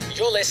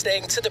You're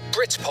listening to the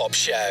Britpop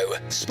Show,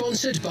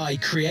 sponsored by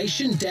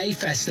Creation Day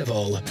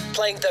Festival,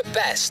 playing the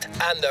best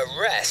and the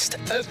rest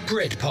of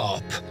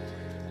Britpop.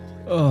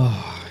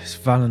 Oh, it's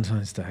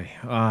Valentine's Day.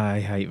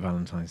 I hate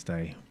Valentine's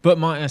Day. But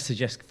might I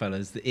suggest,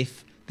 fellas, that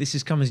if this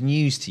has come as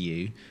news to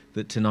you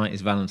that tonight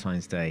is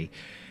Valentine's Day,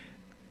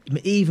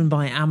 even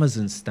by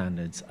Amazon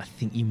standards, I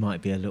think you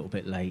might be a little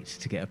bit late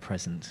to get a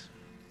present.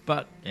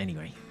 But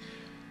anyway,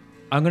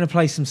 I'm going to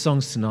play some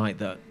songs tonight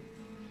that,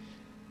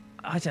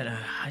 I don't know,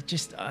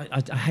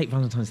 I hate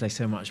Valentine's Day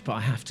so much, but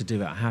I have to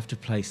do it. I have to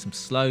play some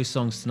slow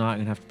songs tonight. I'm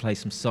going to have to play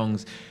some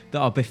songs that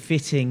are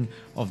befitting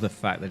of the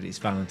fact that it's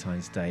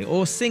Valentine's Day,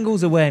 or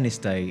Singles Awareness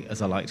Day,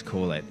 as I like to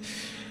call it.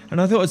 And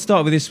I thought I'd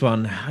start with this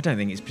one. I don't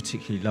think it's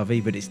particularly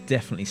lovey, but it's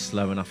definitely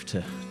slow enough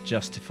to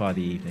justify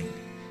the evening.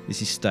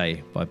 This is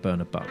Stay by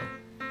Bernard Butler.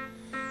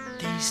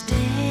 These days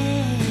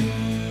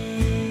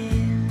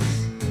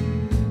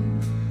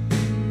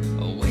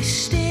are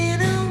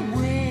wasting away.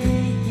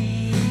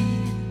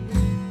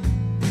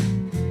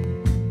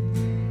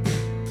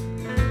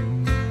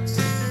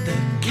 The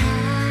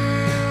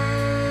kind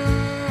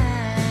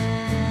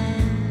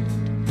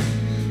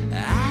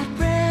I'd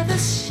rather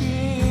save.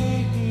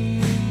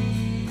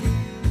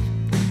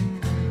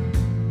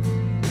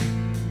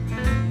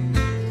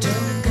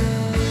 Don't go.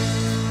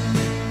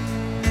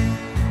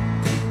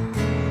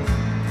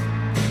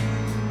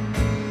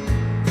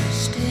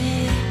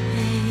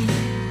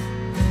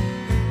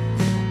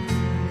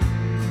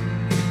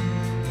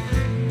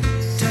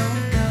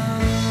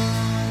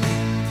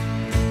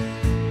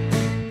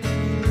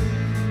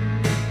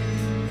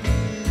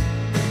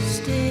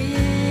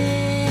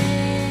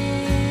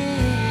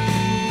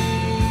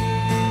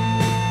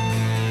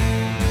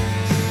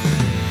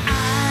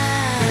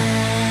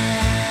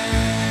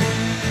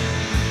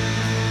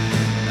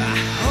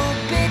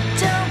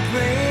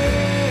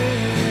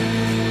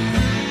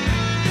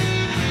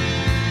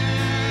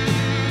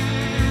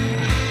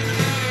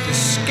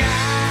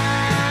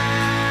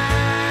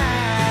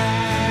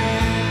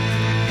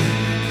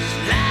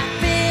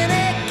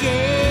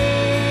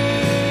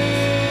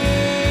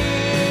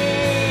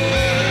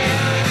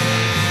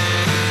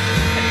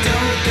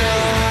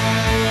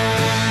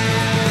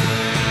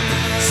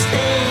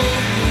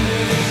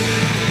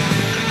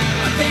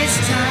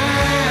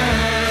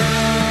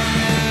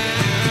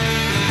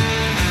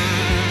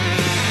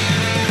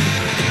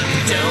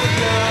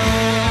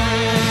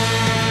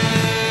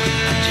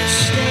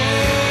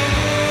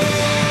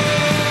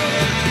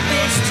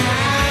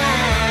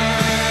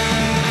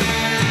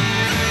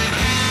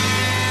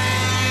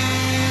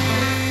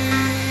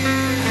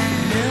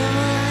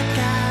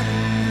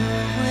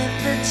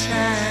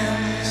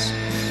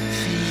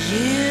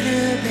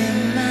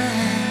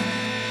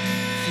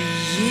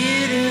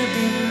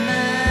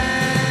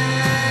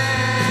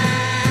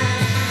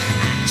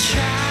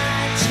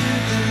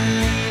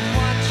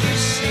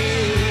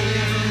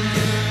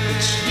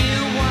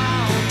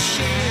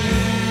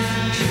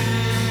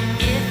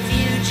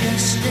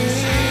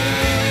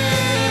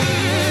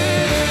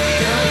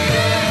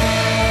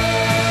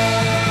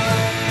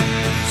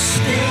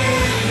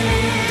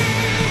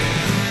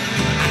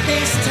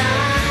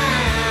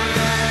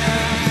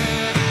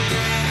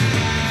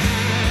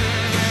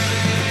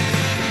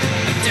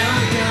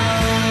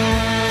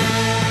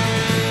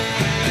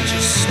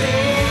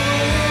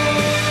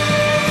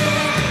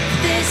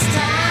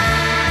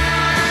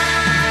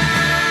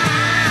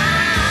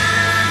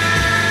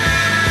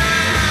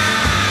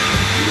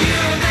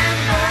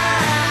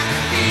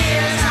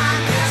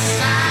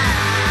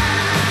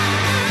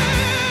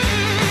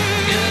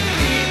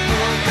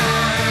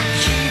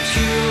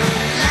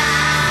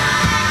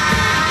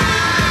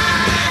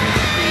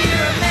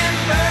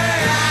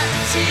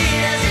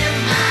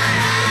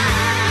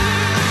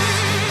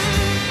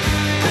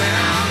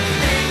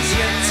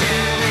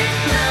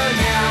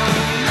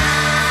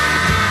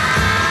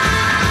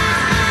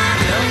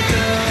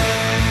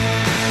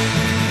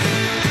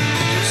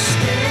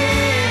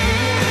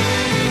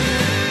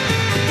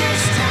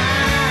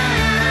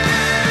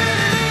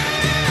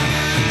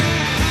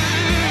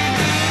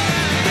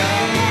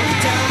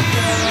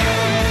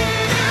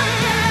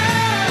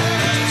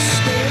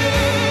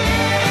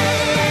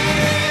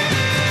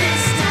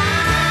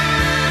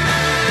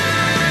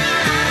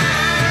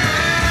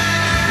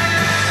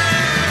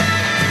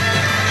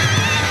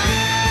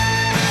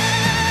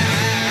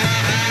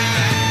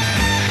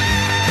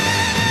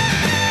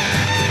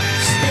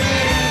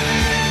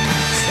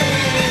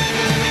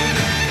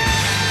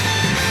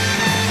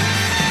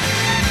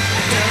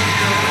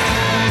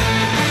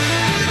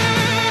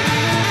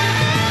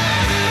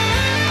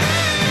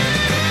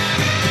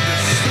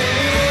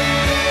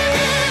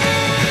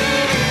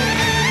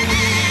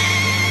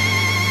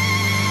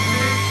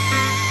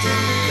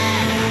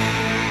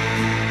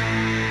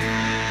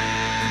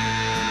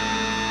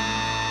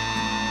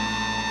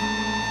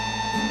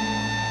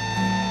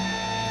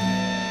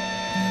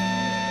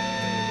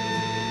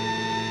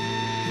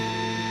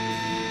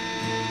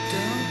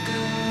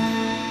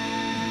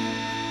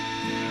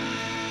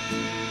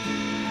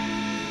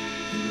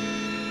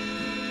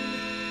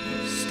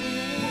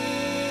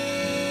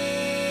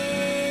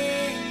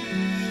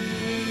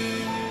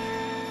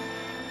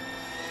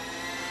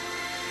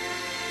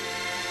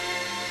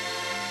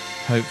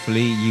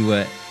 Hopefully you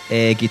were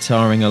air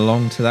guitaring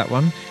along to that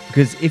one,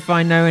 because if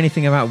I know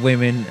anything about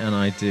women, and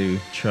I do,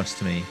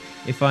 trust me,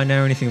 if I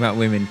know anything about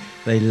women,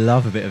 they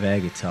love a bit of air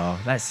guitar.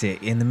 That's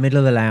it, in the middle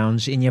of the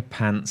lounge, in your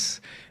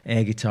pants,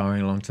 air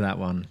guitaring along to that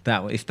one.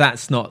 If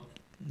that's not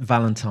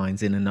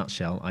Valentine's in a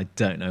nutshell, I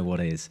don't know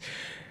what is.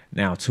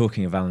 Now,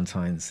 talking of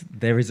Valentine's,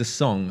 there is a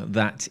song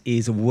that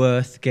is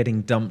worth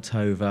getting dumped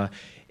over.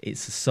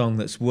 It's a song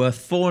that's worth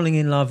falling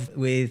in love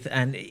with,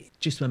 and it's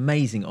just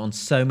amazing on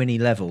so many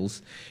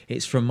levels.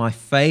 It's from my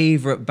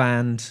favourite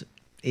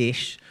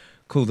band-ish,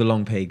 called the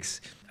Long Pigs.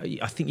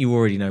 I think you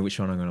already know which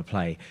one I'm going to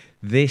play.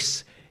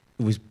 This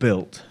was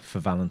built for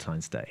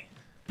Valentine's Day.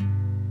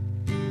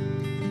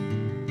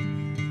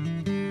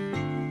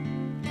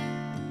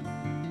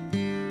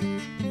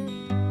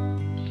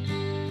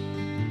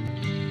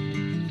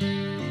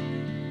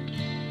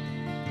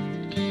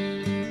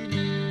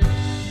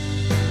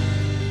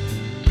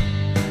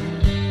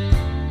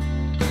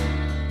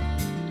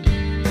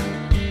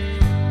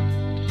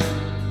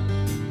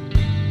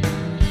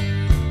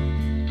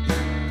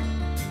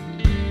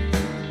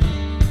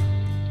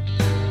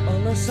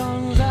 The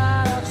songs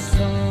that I've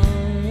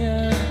sung,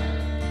 yeah,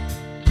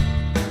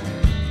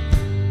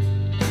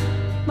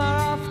 more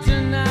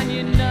often than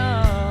you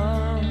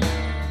know,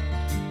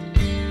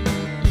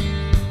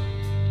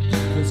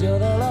 'cause you're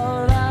the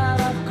love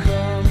that I've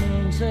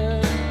come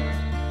to,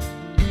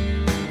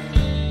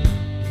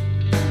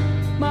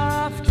 more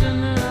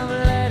often than I've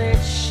let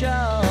it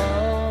show,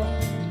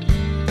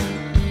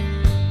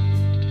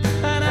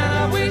 and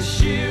I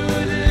wish you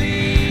would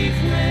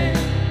leave me.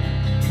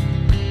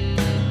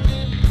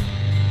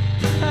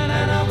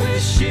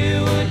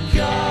 You would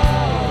go,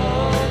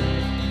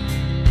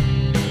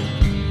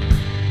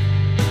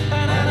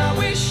 and I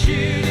wish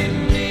you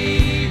didn't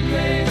need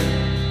me,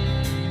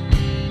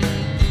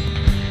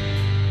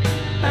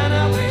 and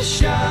I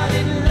wish I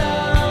didn't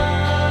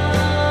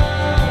love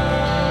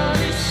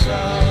you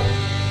so,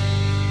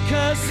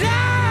 'cause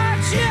I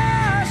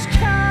just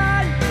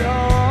can't go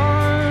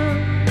on,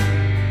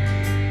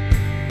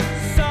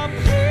 so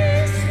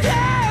please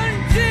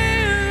don't do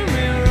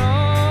me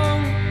wrong.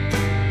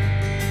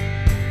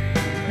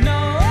 No,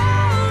 I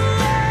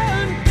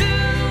won't do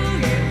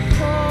you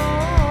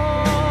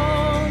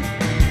wrong.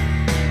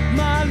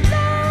 My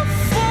love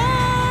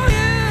for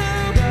you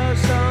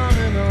goes on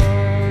and on.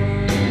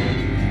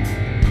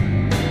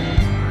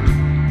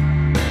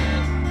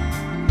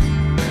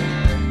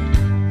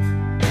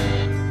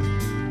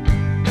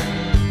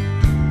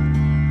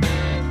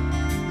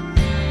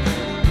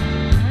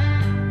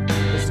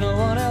 There's no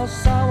one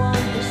else I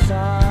want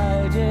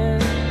beside you.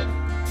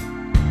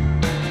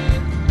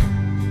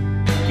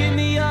 Give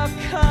me your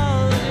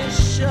coldest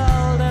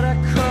shoulder to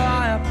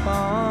cry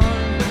upon.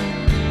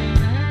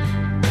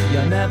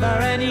 You're never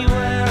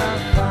anywhere I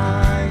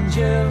find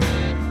you.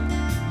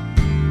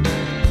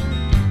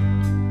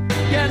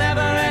 You're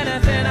never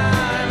anything I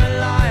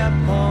rely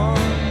upon.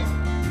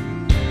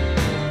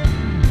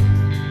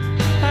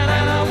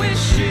 And I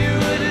wish you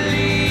would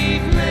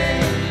leave me.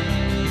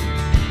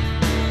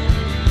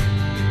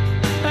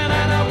 And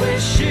I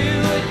wish you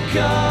would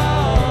go.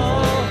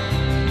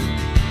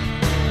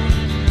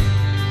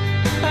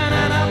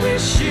 And I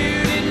wish you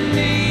didn't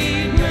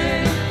need me.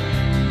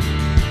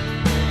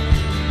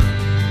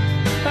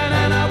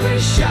 And I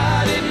wish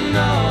I didn't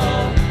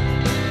know.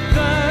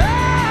 But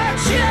I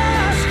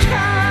just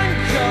can't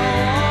go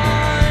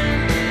on.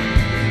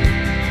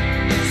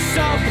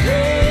 So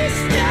please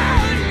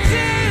don't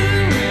do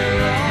me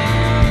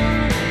wrong.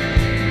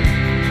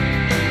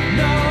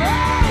 No,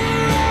 I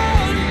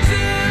won't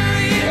do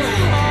you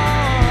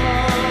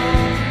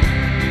harm.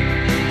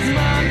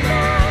 My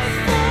love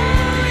for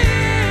you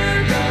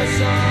goes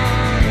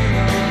on and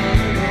on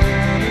and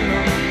on and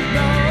on.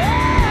 No,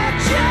 I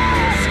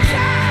just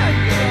can't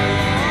go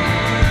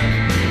on.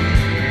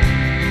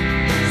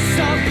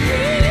 So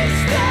please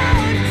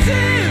don't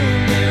do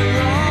me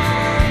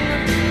wrong.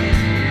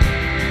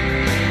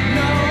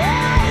 No,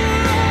 I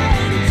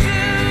won't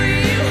do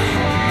you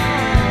harm.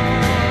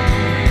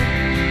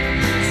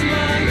 It's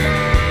my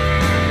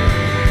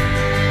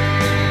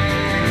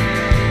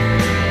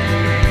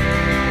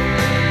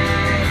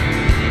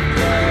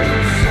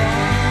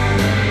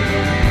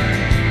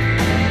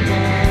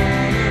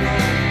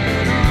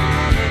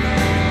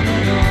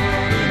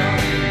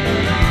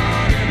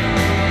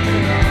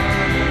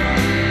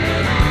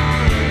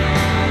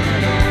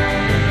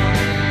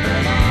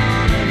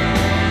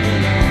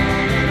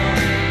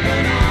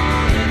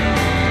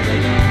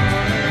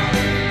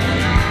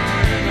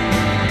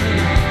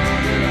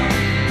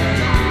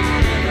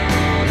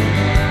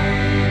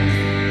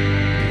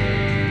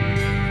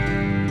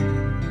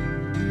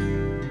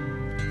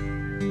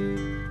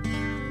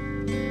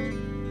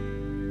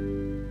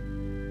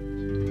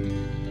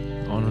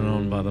On and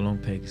On by the Long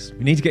Pigs.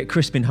 We need to get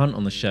Crispin Hunt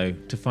on the show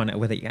to find out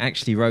whether he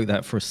actually wrote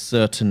that for a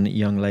certain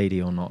young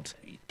lady or not.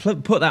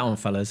 Put that on,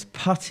 fellas.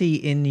 Putty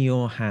in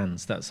your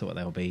hands. That's what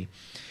they'll be.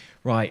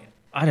 Right.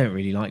 I don't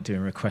really like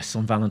doing requests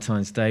on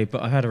Valentine's Day,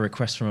 but I had a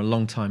request from a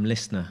long-time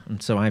listener,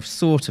 and so I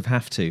sort of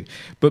have to.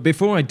 But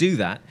before I do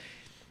that,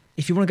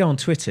 if you want to go on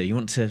Twitter, you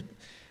want to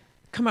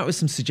come out with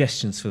some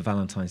suggestions for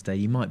Valentine's Day,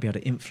 you might be able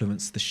to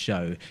influence the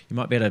show. You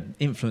might be able to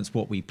influence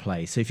what we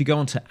play. So if you go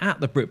on to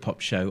 @TheBritpop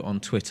Show on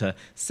Twitter,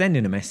 send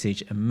in a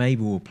message and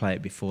maybe we'll play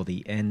it before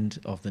the end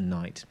of the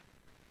night.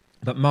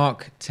 But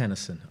Mark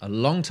Tennyson, a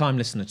long-time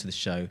listener to the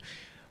show,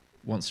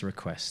 wants a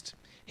request.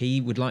 He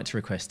would like to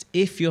request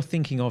If You're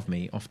Thinking of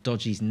Me off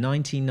Dodgy's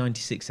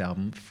 1996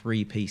 album,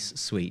 3-Piece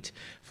Suite,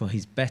 for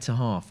his better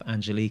half,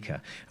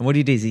 Angelica. And what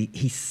he did is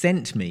he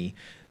sent me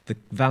the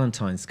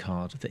Valentine's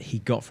card that he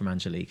got from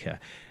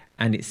Angelica,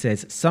 and it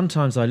says,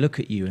 "Sometimes I look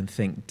at you and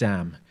think,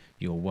 damn,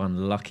 you're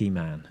one lucky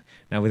man."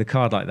 Now, with a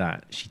card like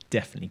that, she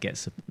definitely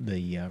gets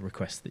the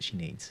request that she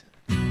needs.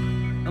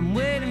 I'm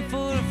waiting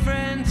for a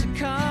friend to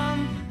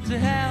come to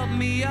help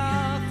me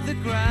off the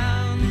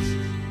ground.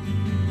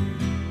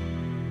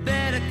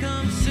 Better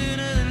come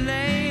sooner than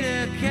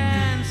later,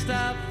 can't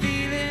stop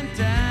feeling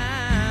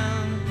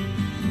down.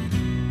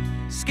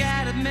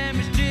 Scattered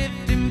memories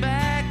drifting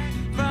back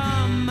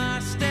from my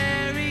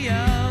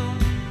stereo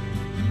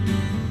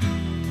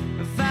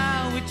of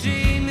how we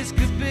dreamed this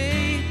could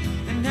be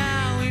and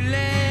how we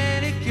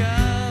let it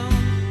go.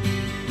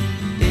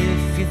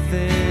 If you're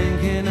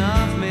thinking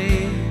of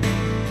me,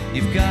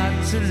 you've got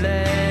to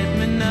let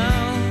me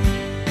know,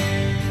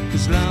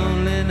 'cause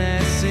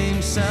loneliness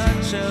seems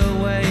such a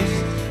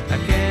waste, I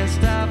can't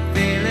stop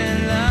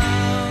feeling low.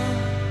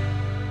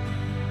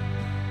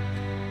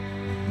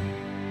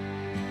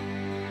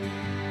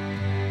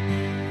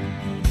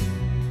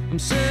 I'm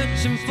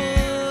searching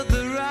for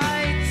the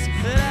rights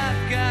that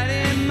I've got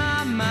in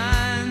my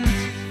mind,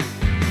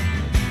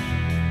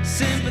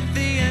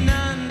 sympathy and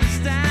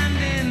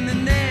understanding,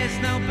 and there's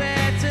no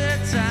better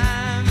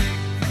time.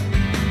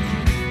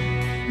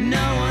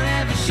 No one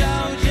ever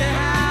showed you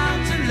how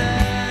to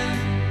learn.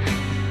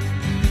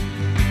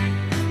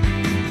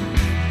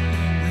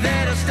 They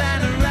don't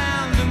stand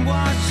around and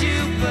watch you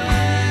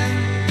burn.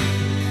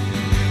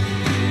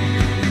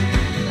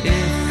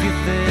 If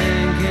you're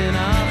thinking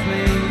of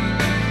me,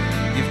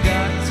 you've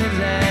got to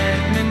let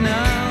me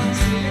know,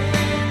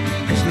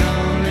 'cause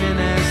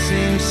loneliness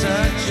seems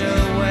such a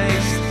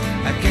waste,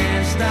 I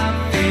can't stop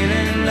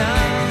feeling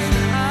low.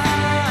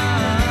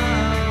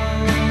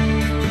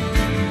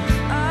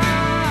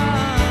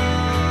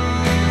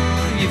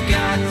 You've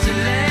got to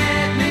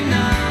let me know.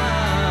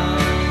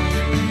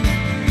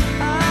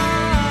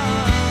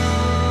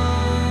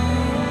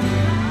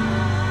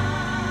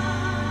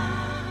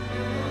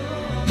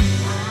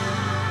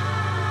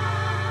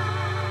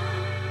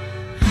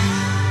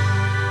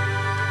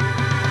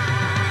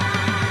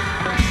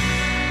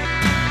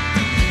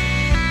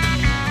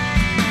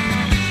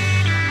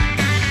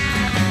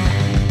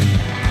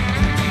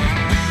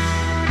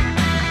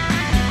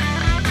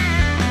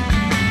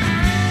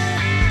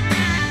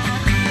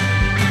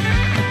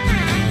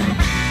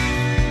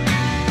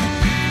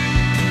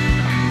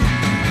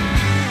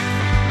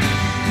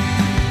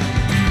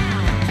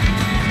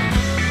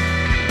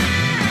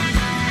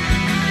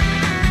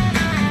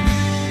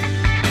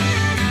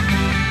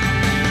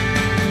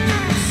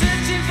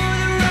 Searching for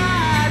the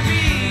right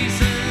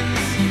reasons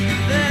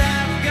that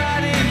I've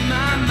got in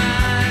my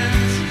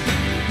mind,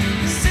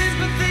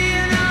 sympathy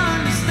and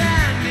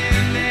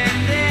understanding,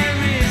 and there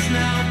is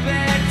no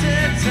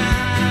better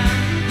time.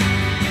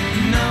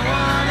 No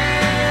one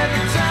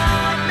ever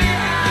taught me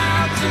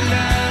how to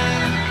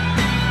learn.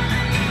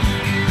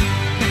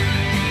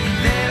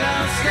 They'll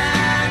all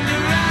stand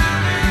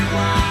around and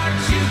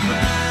watch you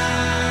burn.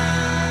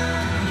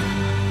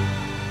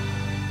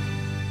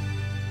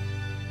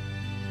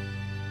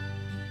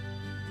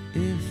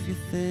 If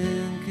you're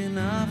thinking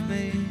of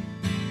me,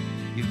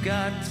 you've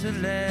got to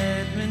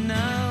let me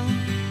know,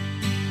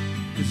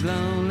 'cause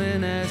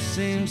loneliness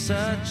seems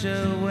such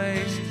a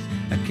waste,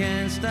 I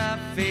can't stop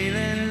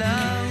feeling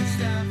low.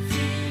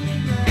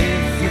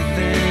 If you're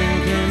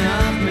thinking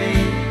of me,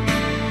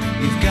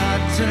 you've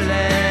got to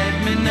let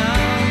me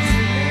know,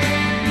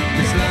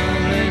 'cause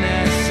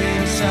loneliness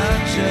seems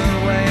such a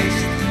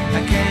waste,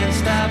 I can't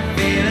stop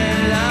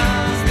feeling low.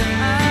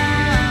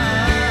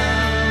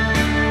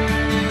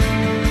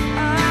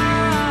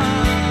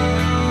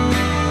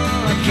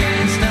 I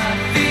can't stop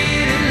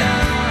feeling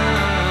low.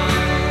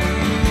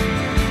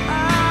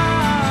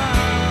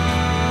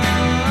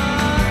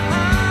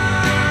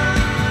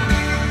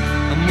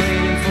 I'm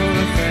waiting for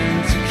a friend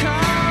to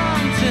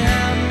come to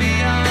help me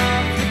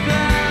off the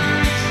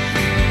ground.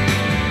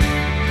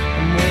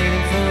 I'm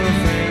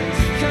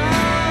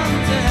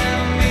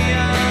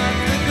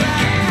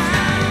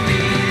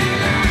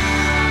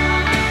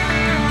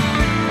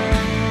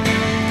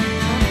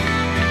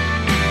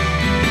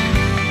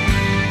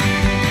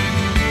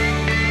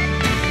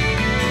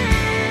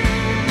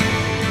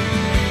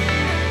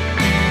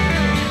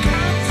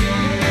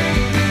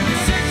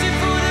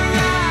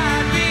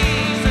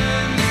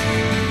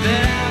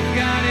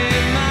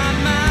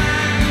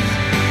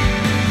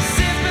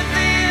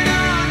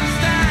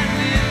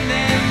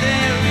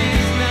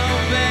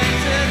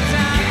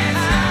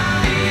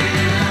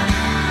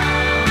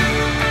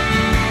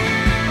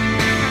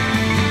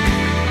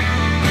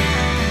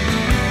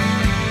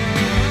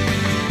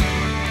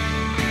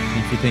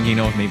Thinking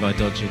of Me by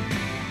Dodgy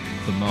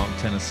for Mark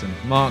Tennyson.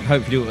 Mark,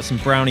 hopefully you've got some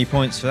brownie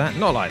points for that.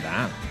 Not like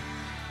that.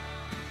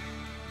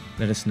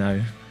 Let us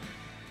know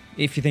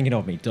if you're thinking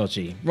of me,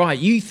 Dodgy. Right,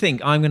 you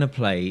think I'm going to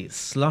play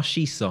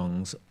slushy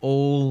songs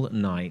all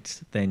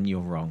night, then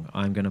you're wrong.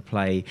 I'm going to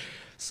play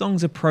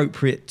songs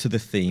appropriate to the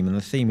theme, and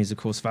the theme is, of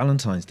course,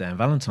 Valentine's Day. And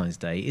Valentine's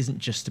Day isn't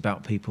just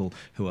about people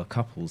who are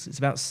couples, it's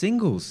about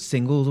singles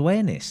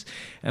awareness.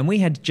 And we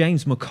had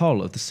James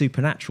McColl of the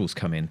Supernaturals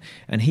come in,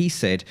 and he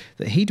said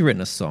that he'd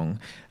written a song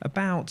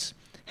about,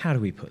 how do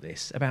we put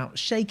this, about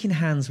shaking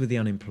hands with the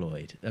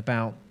unemployed,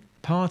 about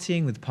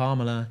partying with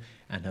Pamela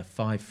and her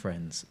 5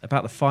 friends,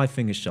 about the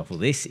 5-finger shuffle.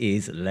 This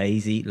is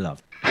Lazy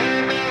Love.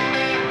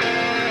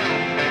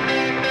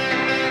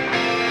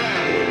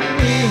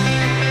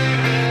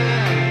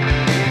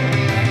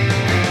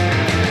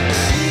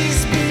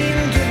 She's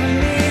been giving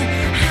me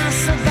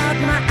house about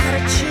my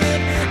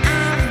attitude.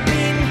 I've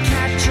been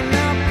catching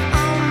up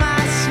on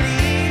my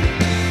sleep.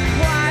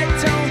 Why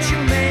don't you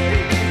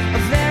make a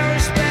very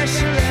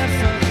special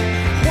effort?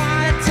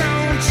 Why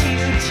don't you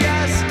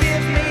just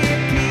give me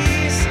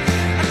peace?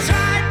 I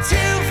tried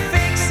to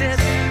fix it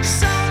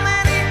so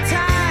many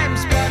times,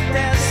 but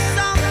there's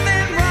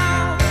something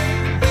wrong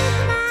with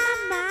my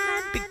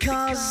mind,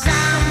 because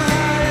I'm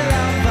her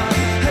lover,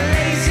 her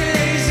lazy,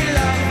 lazy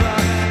lover.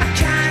 I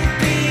can't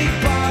be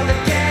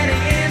bothered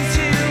getting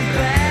into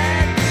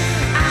bed.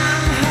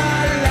 I'm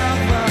her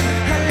lover,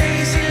 her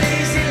lazy,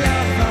 lazy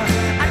lover.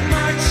 I'd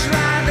much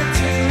rather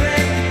do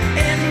it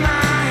in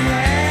my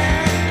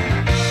head.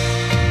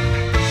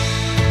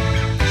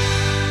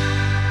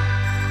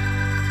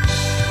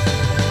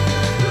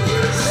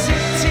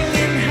 Sitting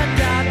in her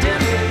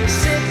garden,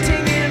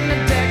 sitting in a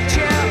deck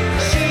chair.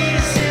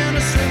 She's in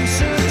a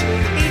swimsuit,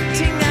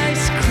 eating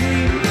ice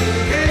cream,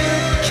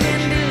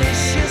 looking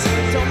delicious.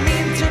 Don't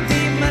mean to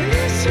be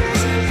malicious,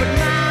 but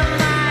my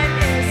mind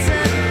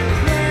isn't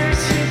where it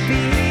should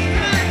be.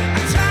 I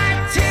tried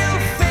to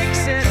fix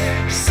it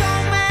so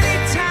many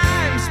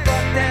times,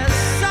 but there's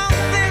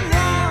something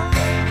wrong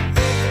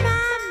with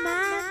my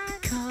mind,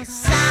 because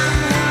I'm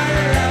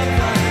her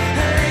lover,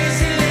 her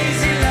lazy,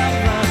 lazy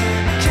lover.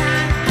 I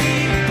can't be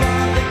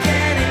bothered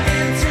getting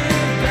into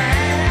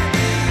bed.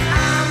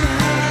 I'm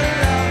her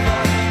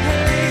lover, her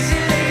lazy,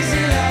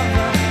 lazy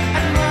lover.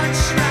 I'd much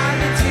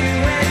rather do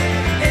it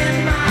in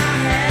my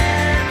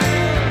head.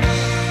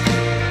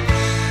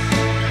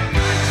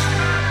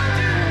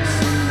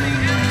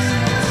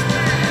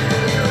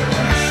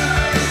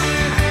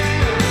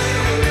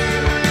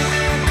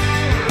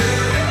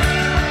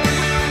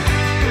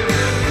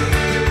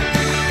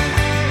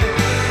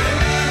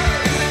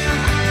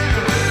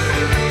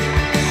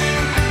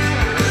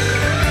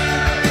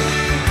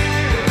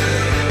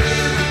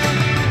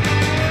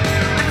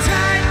 I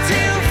tried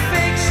to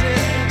fix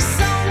it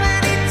so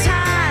many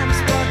times,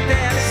 but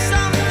there's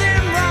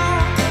something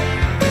wrong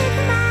with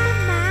my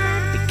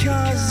mind,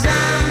 because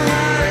I'm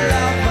her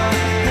lover,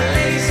 her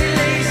lazy,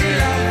 lazy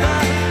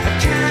lover. I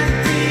can't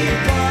be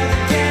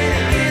bothered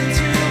getting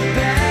into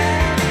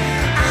bed.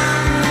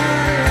 I'm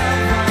her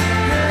lover,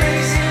 her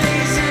lazy,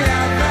 lazy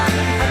lover.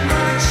 I'd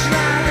much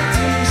rather do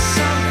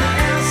something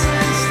else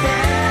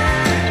instead.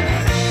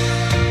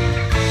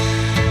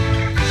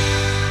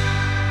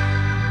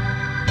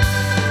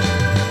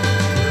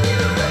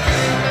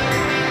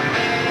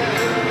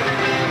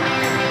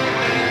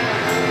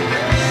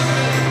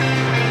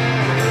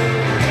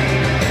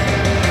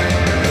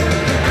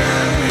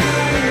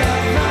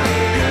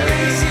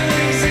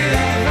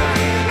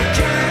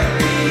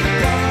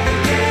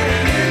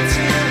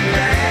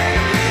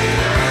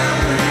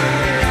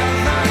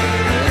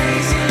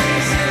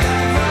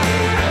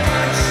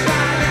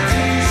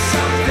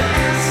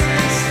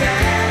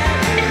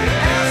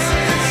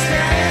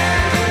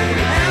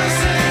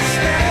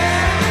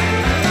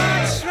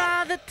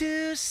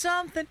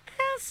 Something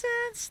else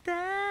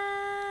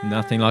instead.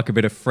 Nothing like a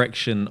bit of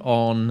friction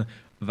on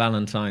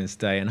Valentine's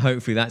Day, and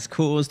hopefully that's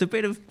caused a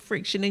bit of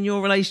friction in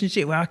your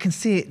relationship, where I can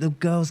see it, the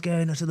girls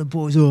going to the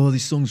boys, oh,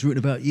 this song's written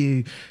about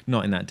you,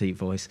 not in that deep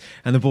voice,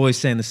 and the boys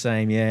saying the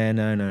same, yeah,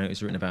 no, it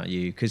was written about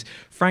you, because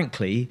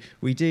frankly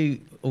we do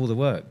all the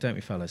work, don't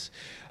we, fellas?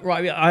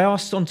 Right, I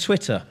asked on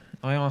Twitter,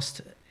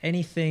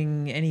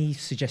 any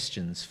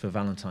suggestions for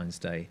Valentine's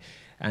Day,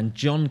 and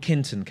John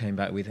Kinton came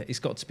back with, it's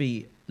got to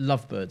be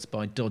Lovebirds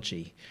by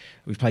Dodgy.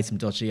 We've played some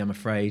Dodgy, I'm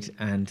afraid,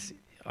 and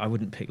I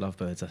wouldn't pick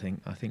Lovebirds, I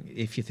think. I think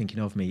If You're Thinking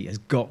of Me has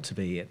got to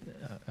be it.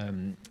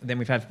 Then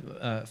we've had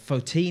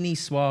Fotini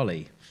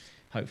Swali.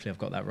 Hopefully I've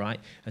got that right.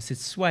 I said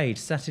Suede,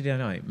 Saturday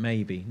Night,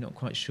 maybe. Not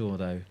quite sure,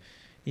 though.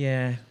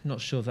 Yeah,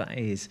 not sure that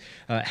is.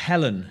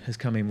 Helen has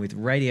come in with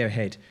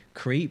Radiohead,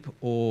 Creep,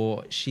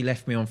 or She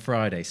Left Me on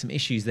Friday. Some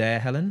issues there,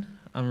 Helen,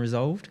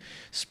 unresolved.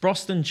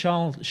 Sproston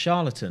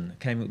Charlatan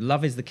came with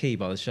Love is the Key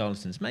by the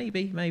Charlatans.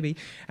 Maybe.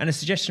 And a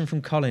suggestion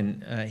from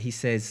Colin. He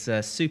says,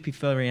 Soupy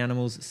Furry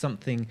Animals,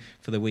 Something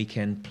for the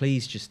Weekend.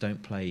 Please just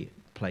don't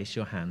Place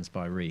Your Hands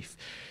by Reef.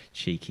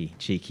 Cheeky.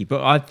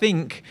 But I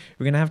think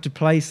we're going to have to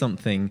play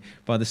something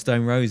by the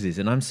Stone Roses.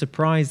 And I'm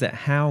surprised at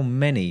how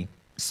many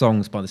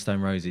songs by the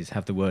Stone Roses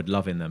have the word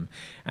love in them.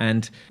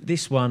 And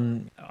this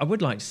one, I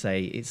would like to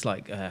say it's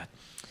like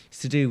it's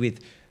to do with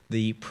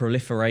the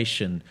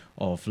proliferation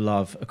of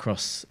love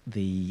across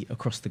the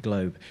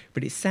globe,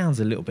 but it sounds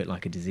a little bit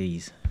like a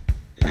disease.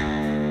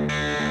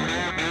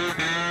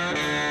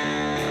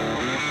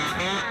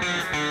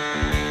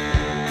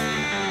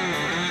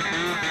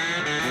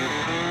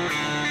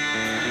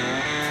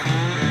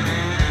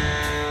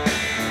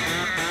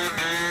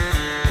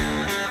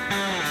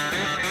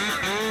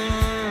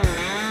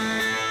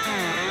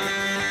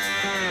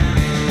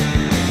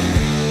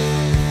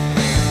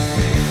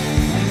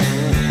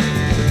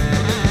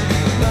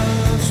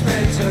 Love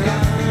spreads her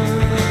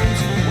arms,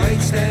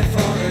 waits there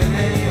for the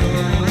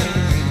nails.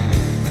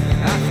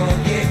 I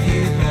forgive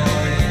you,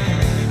 boy,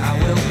 I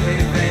will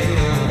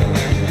prevail.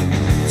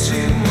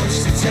 Too much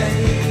to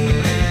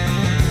take,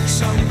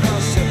 some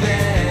cross to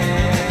bear.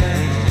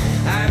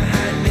 I've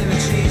had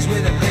liberties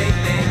with a big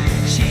thing,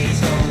 she's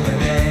over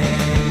there.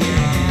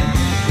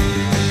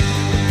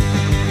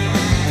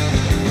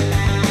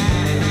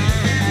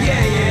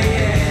 Yeah, yeah,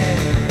 yeah.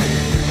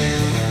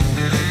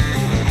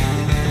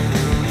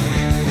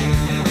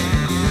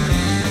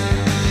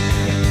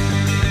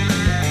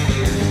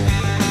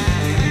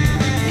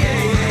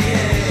 Yeah, yeah,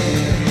 yeah.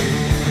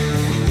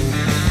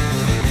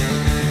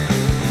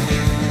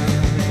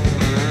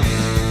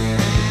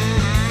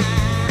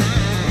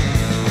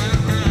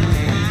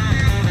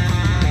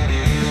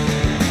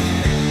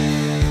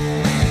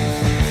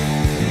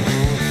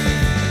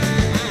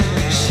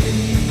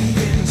 She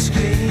didn't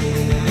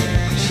scream,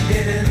 she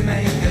didn't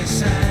make a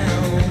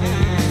sound.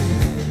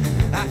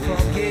 I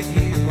forgive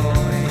you,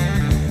 boy,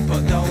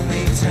 but don't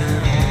leave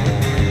town.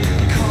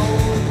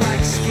 Cold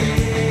like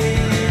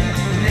skin,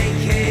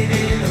 naked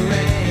in the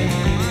rain.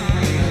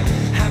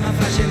 Hammer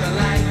flashing the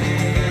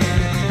lightning,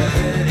 the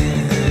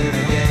hurting hurt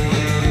again.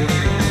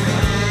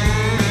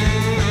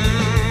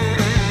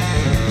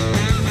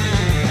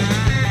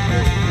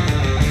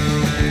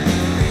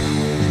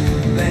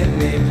 Let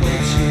me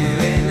put you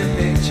in the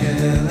picture,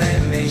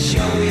 let me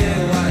show you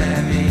what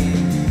I mean.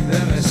 The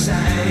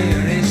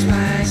Messiah is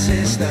my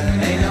sister,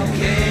 ain't no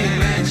king,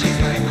 man, she's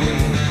my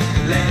queen.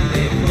 Let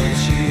me put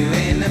you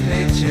in the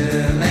picture,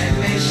 let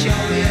me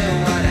show you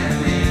what I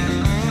mean.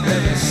 The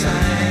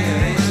Messiah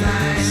is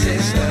my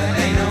sister,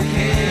 ain't no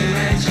king,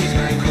 man, she's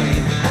my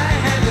queen. I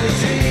have a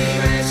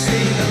dream and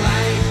see the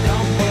light,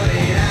 don't put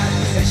it out.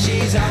 And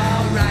she's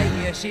alright,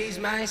 yeah, she's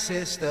my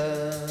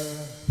sister.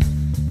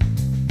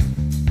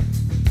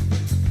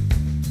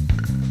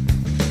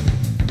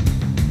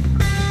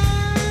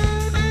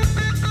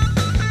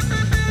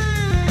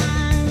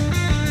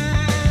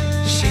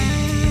 She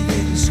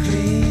didn't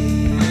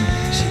scream,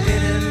 she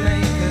didn't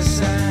make a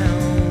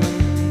sound.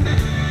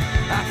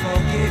 I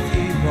forgive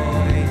you,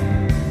 boy,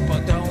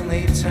 but don't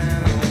leave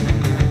town.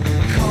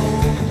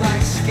 Cold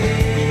like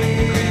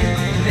skin,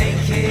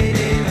 naked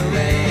in the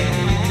rain.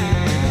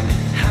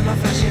 Hammer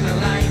flashing the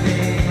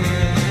lightning,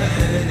 the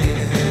hurting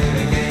hurt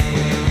again.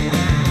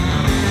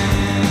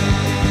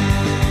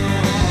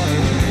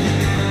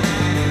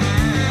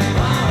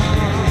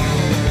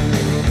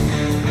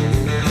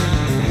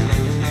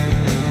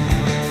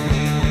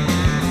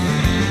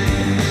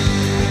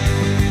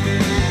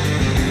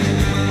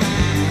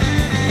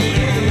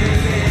 Yeah, yeah,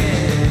 yeah.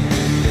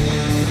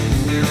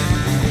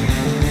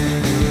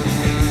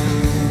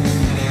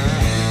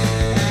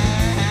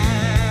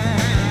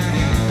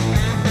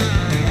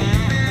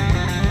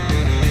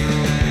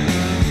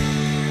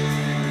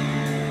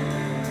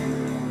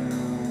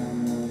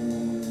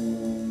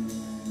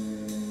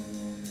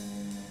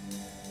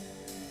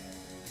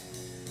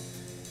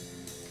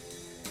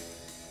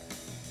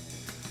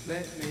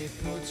 Let me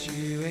put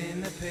you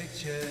in the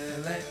picture,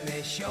 let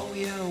me show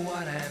you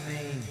what I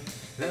mean.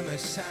 The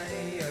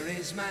Messiah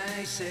is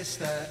my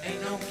sister,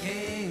 ain't no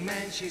king,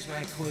 man, she's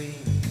my queen.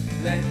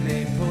 Let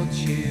me put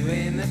you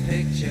in the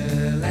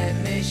picture, let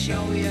me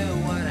show you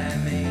what I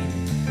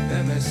mean.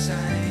 The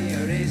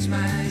Messiah is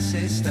my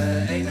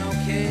sister, ain't no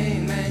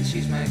king, man,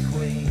 she's my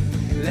queen.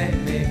 Let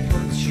me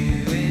put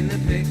you in the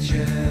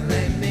picture,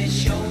 let me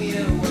show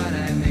you what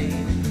I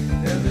mean.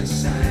 The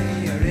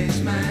Messiah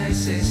is my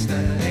sister,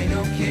 ain't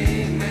no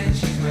king, man,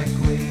 she's my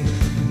queen.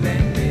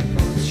 Let me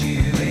put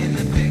you in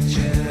the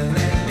picture,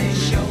 let me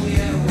show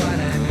you what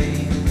I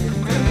mean.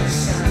 The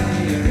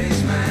Messiah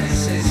is my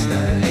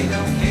sister, ain't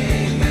no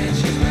king, man,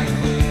 she's my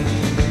queen.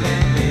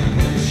 Let me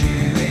put you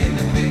in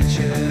the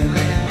picture,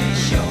 let me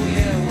show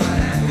you what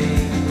I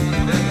mean.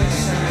 The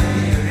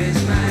Messiah is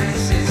my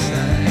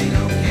sister, ain't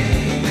no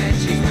king, man,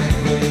 she's my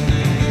queen.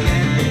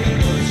 Let me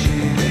put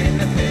you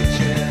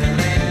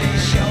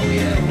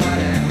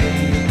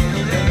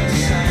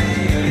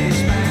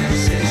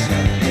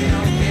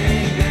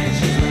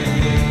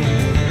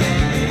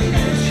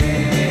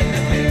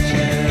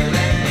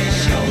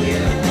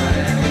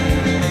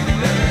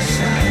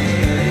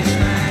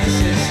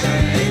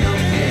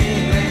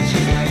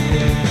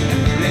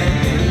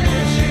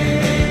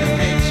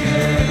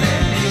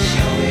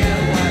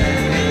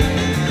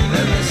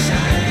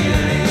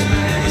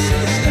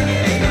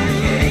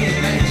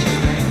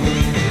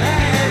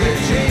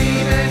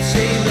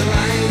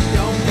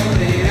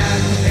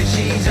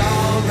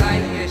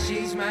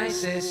my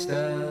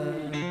sister.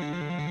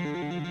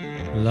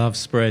 Love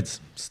spreads,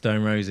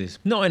 Stone Roses.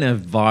 Not in a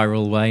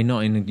viral way,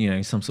 not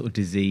in some sort of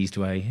diseased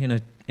way, in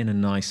a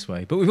nice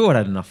way. But we've all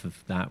had enough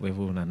of that. We've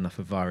all had enough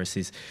of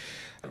viruses.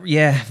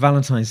 Yeah,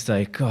 Valentine's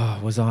Day.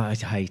 God, I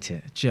hate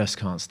it. Just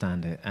can't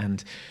stand it.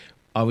 And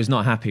I was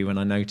not happy when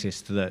I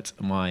noticed that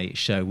my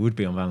show would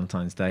be on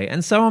Valentine's Day.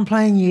 And so I'm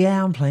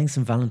playing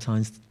some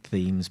Valentine's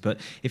themes. But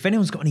if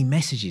anyone's got any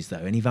messages, though,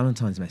 any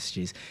Valentine's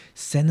messages,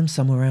 send them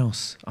somewhere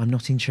else. I'm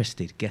not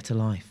interested. Get a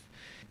life.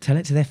 Tell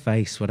it to their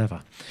face,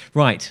 whatever.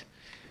 Right.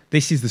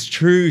 This is the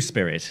true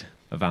spirit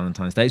of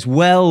Valentine's Day. It's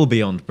well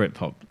beyond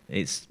Britpop.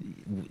 It's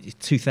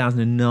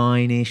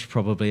 2009-ish,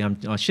 probably.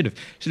 I should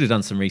have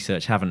done some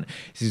research, haven't.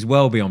 This is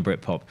well beyond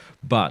Britpop,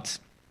 but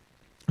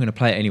I'm going to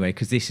play it anyway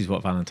because this is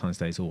what Valentine's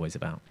Day is always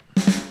about.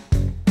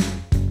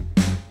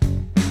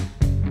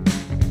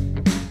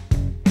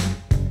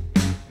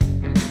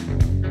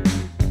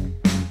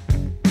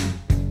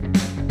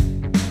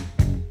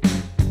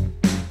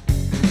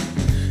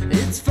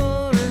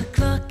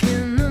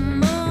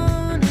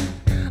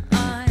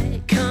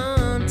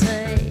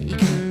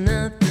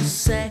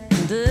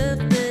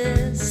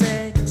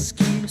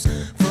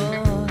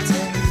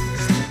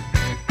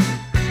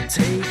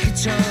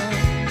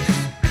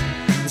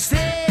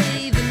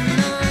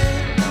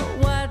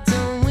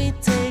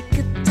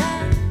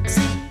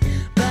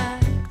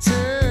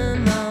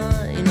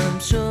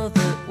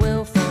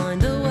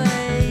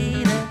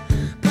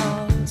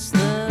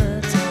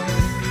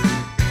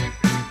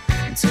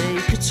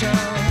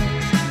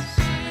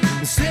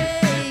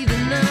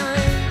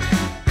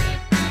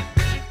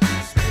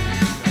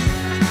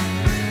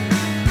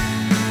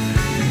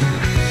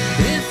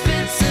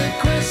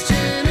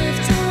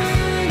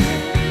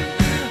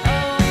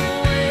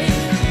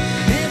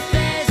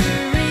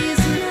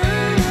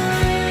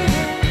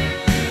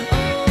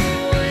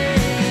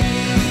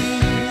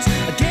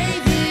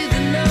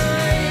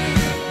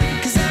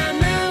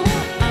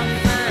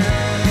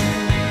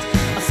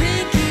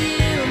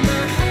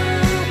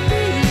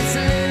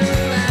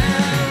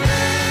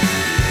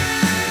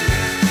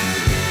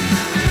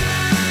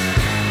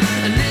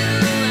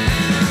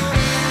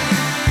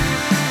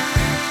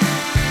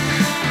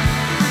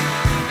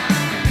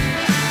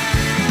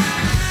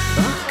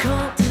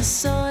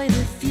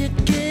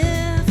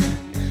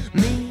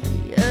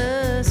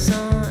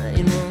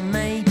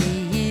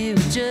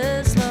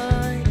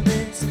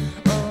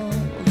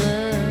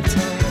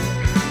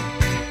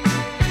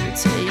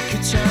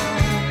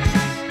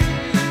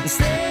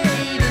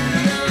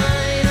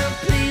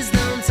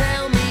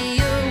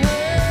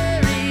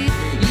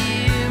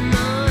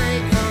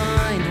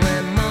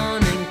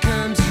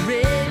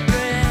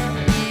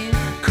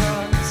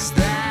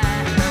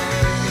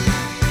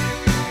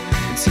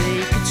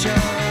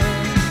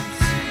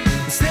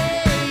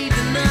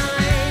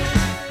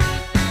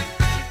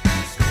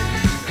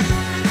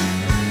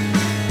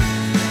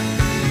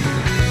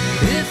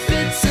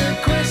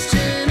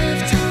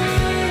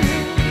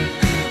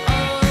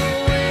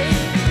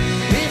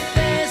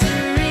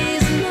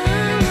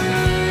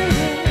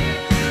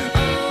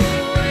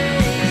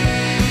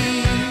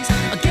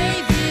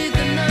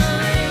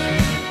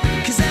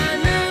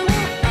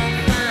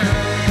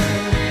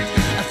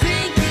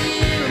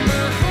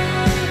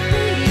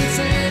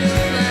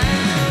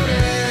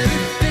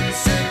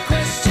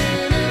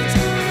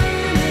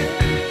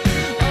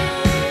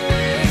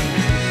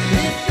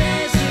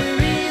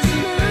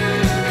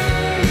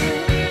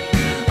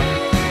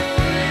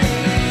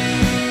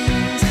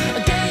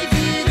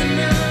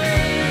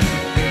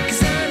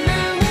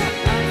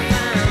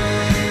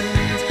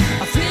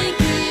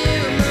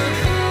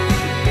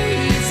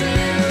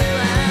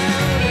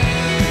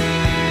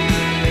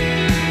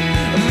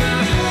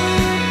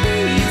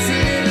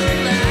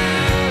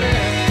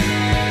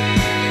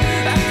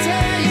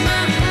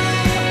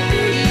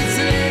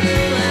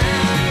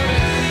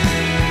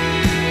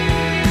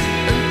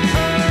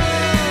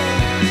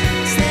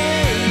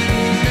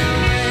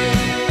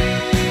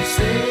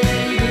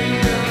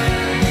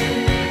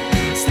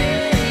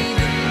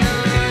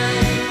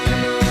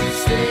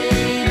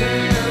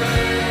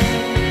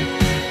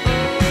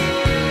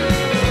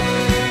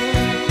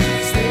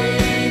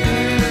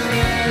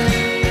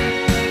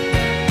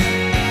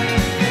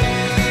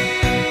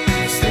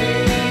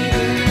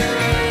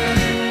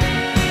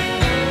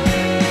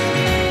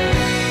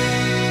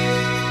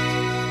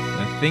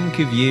 Think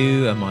of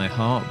you and my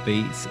heart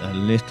beats a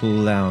little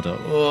louder.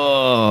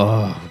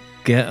 Oh,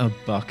 get a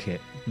bucket.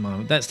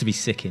 That's to be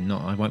sick in,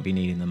 not I won't be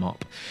needing the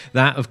mop.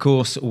 That, of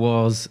course,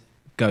 was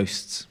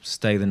Ghosts,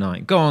 Stay the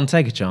Night. Go on,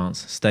 take a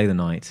chance, stay the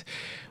night.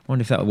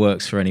 Wonder if that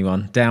works for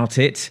anyone. Doubt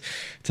it.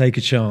 Take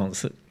a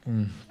chance.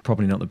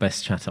 Probably not the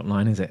best chat-up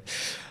line, is it?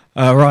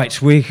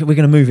 Right, we're going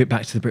to move it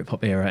back to the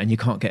Britpop era, and you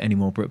can't get any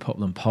more Britpop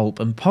than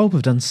Pulp. And Pulp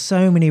have done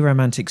so many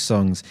romantic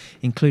songs,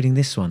 including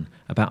this one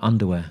about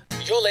underwear.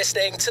 You're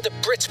listening to the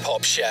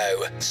Britpop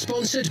Show,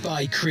 sponsored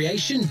by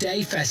Creation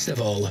Day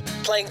Festival,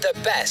 playing the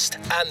best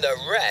and the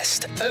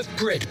rest of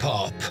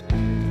Britpop.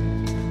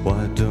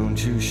 Why don't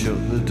you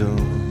shut the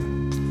door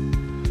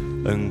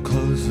and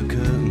close the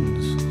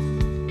curtains?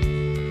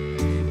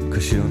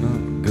 'cause you're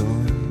not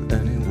going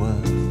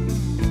anywhere.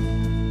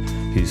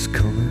 He's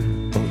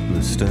coming up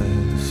the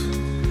stairs,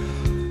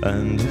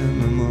 and in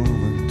a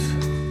moment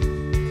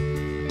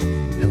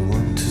he'll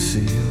want to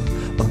see your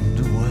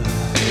underwear.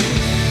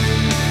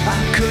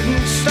 I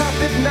couldn't stop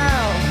it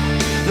now,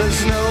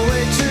 there's no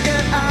way to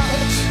get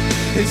out.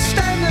 It's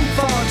standing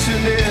far too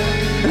near.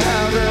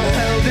 How the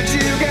hell did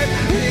you get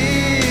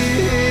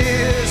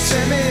here?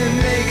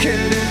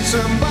 Semi-naked in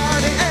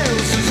somebody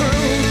else's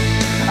room.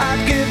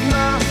 I'd give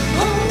my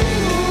whole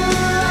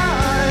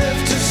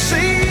life to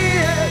see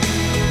it.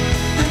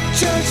 And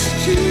just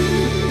you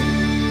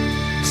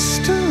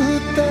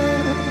stood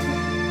there,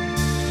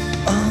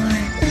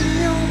 only in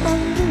your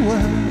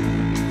underwear.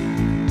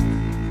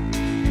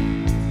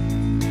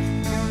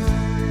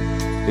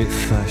 If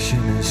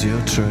fashion is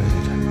your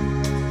trade,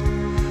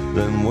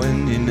 then when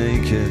you're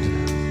naked,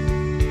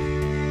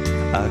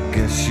 I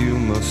guess you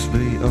must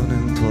be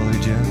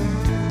unemployed, yeah.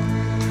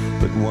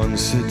 But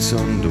once it's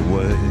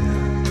underway,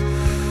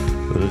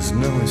 there's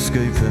no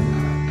escaping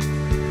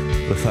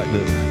the fact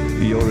that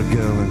you're a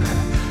girl and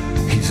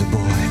he's a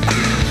boy.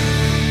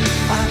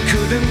 I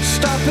couldn't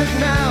stop it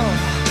now,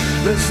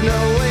 there's no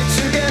way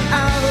to get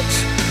out.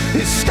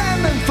 He's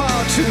standing far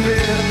too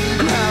near.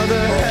 How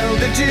the hell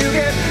did you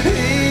get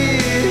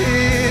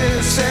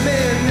here?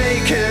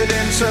 Semi-naked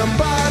in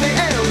somebody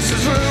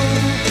else's room.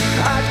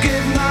 I'd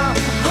give my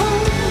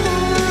whole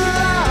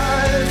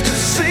life to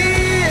see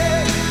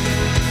it.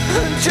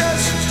 And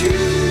just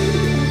you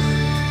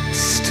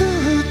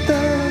stood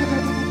there,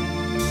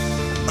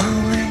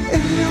 only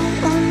in your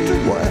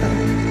underwear.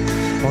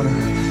 Wanna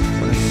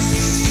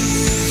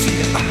see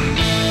it.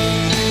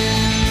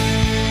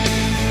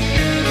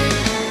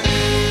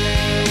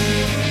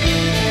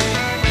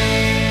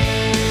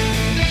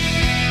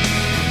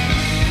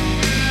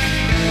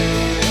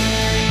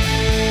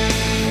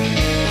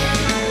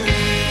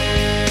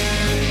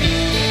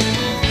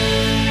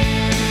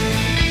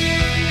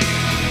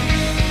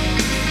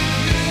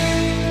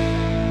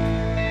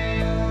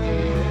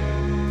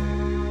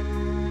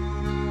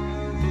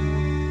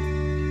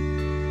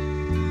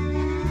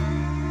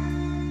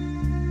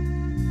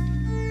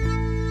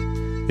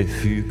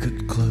 If you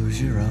could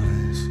close your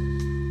eyes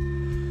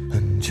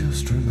and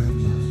just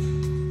remember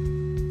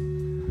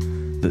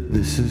that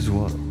this is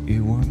what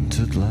you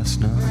wanted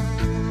last night.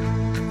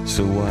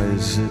 So why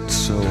is it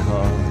so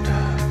hard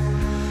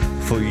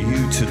for you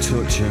to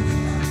touch him,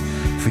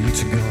 for you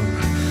to go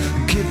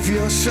give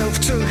yourself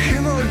to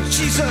him? Oh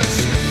Jesus,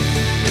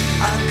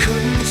 I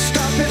couldn't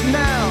stop it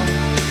now,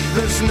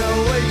 there's no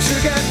way to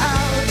get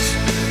out.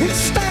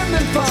 It's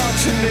standing far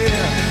too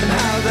near. And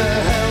how the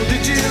hell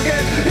did you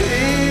get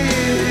here?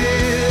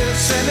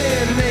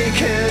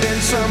 Semi-naked in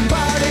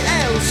somebody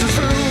else's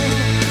room.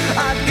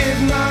 I'd give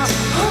my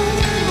whole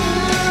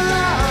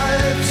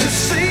life to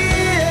see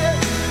it.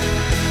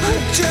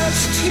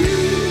 Just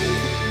you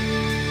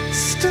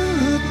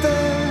stood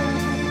there,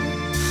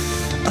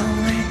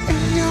 only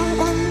in your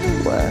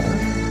underwear.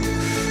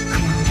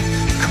 Come on,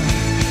 come on,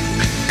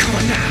 come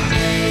on now.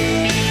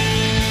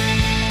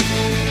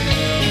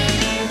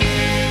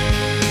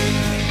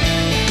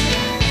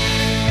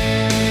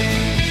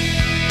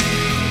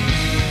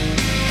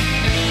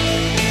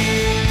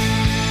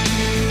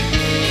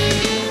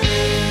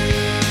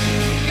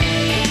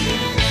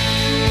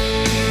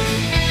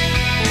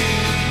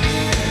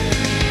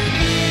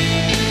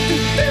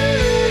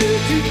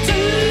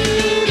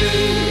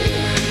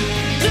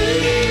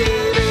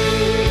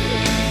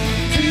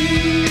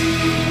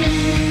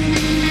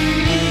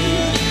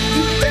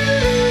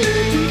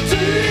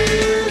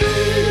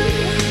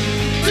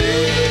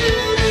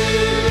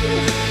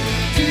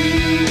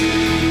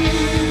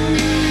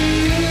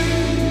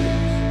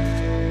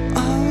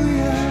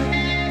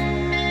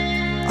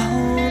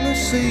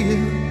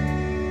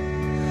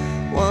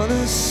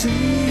 Wanna see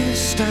you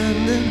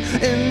standing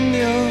in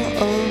your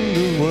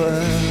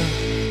underwear.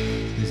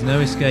 There's no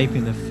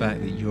escaping the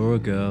fact that you're a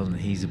girl and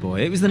he's a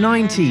boy. It was the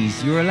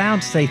 90s. You were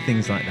allowed to say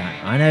things like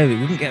that. I know, we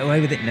wouldn't get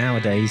away with it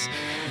nowadays.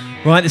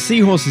 Right, the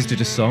Seahorses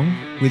did a song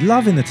with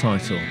love in the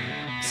title.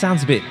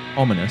 Sounds a bit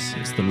ominous.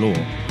 It's the law.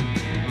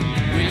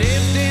 We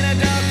lived in a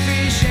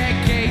dogfish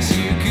egg case,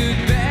 you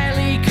could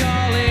barely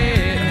call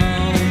it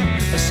home.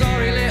 A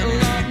sorry little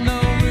lot, no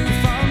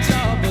roof on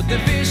top, but the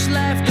fish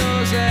left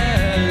us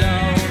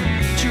alone.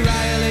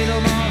 Try a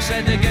little more,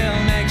 said the girl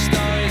next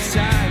door, it's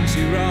time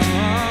to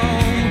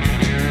roam.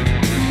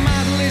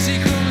 Mad Lizzie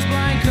Crumb's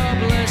blind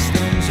cobblers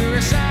thumbs were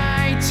a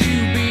sight to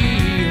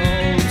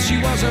behold. She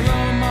was a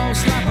Romo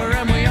slapper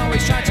and we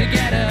always tried to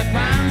get her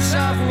pants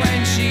off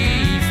when she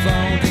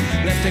phoned.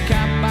 Left a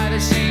cap by the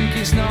sink,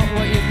 it's not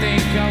what you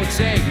think, oh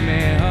take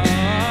me home.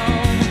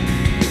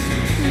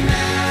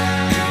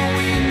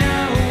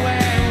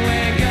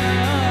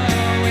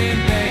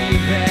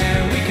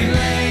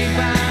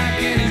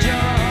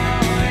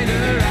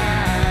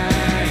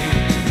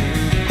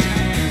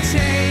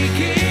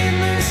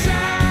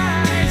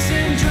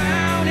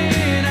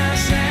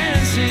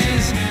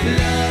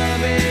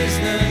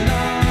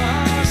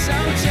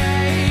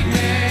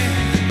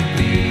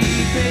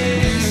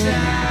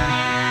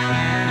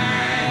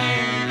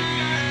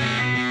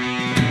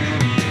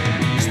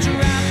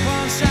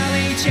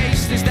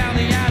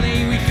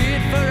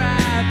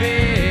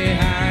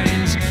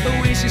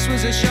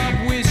 was a shop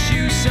with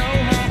shoes so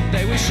hot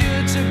they were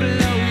sure to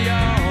blow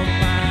your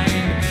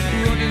mind.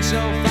 Running so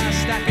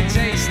fast I can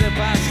taste the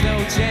past.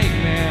 Don't take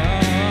me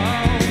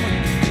home.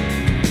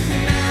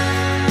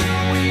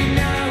 Now we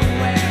know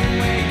where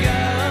we're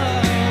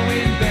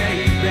going,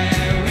 baby.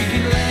 We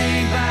can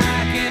lay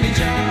back and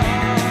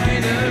enjoy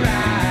the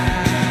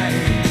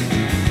ride.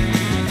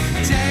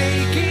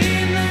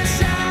 Taking the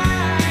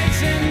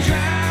sights and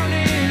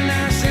drowning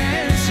our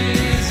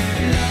senses.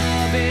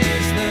 Love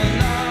is the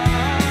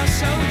law,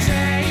 so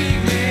take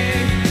me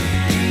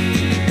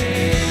deep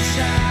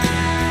inside.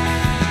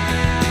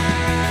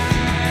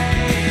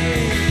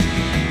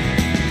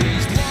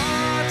 These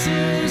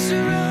waters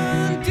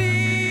run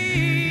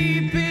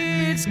deep,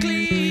 it's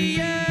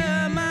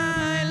clear,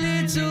 my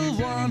little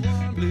one.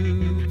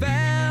 Blue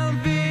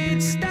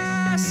velvet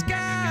star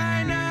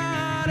sky,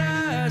 not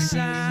a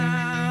sound.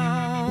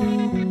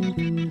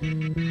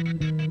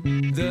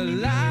 The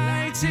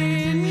light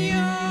in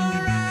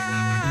your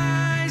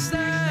eyes,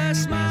 the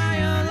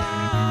smile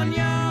on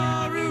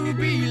your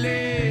ruby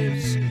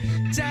lips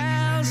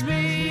tells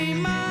me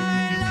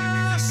my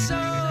lost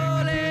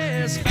soul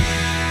is found.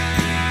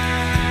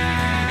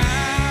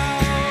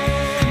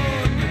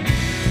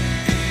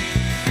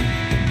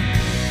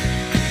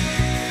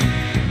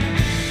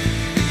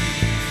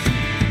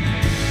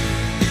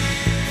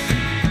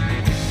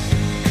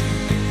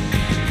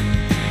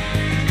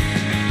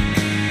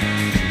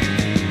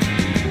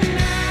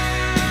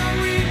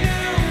 Now we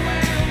know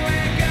where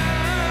we're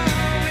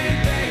going,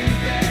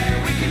 baby.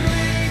 We can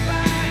lay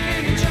back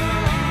and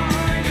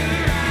enjoy the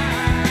ride.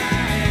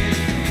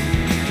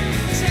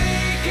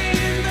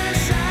 Taking the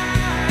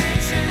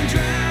sights and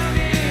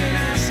drowning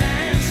our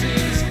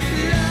senses.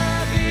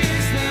 Love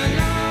is the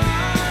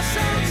law,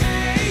 so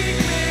take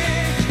me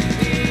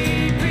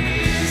deep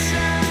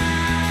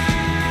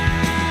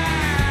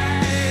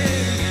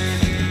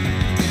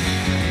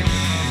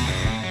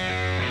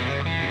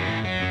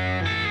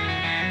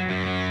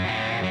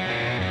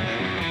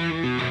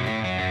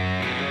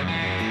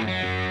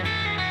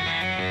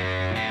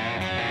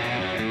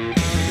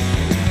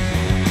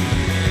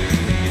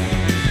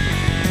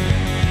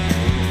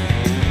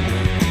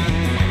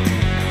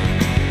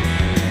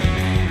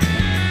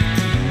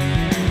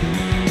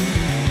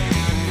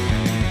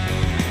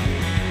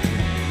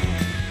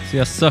See,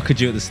 I suckered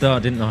you at the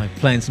start, didn't I?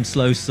 Playing some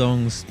slow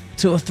songs.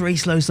 2 or 3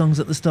 slow songs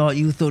at the start.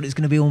 You thought it's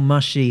going to be all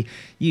mushy.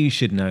 You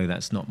should know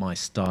that's not my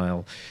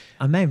style.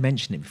 I may have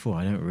mentioned it before.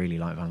 I don't really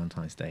like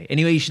Valentine's Day.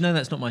 Anyway, you should know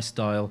that's not my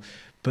style.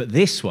 But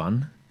this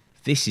one,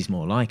 this is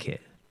more like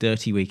it.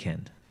 Dirty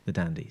Weekend, the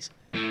Dandies.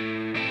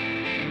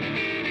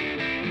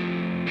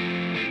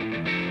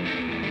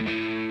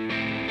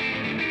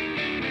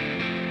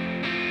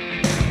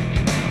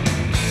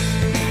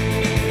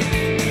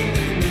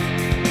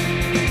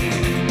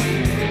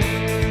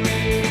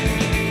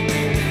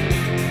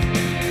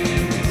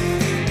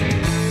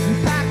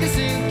 Pack a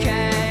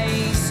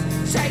suitcase,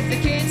 take the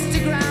kids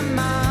to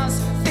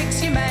grandma's,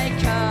 fix your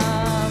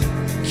makeup,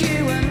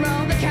 cue and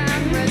roll the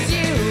cameras.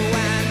 You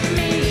and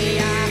me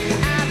are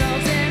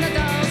adults in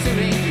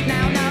adultery.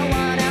 Now no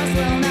one else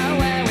will know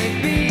where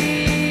we've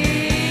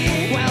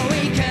been. Well,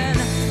 we can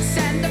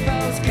send a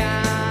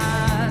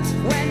postcard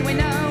when we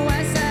know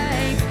we're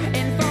safe.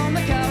 Inform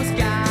the Coast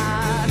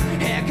Guard.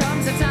 Here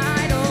comes a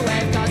tidal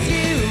wave, 'cause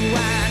you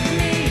and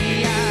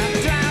me are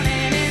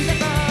drowning in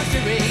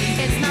debauchery.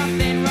 It's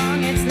nothing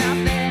wrong, it's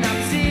nothing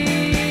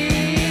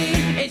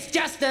obscene. It's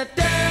just a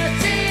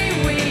dirty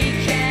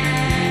weekend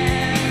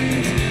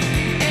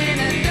in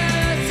a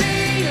dirty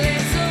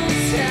little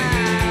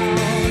town.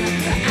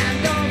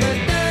 And all the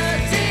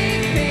dirty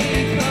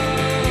people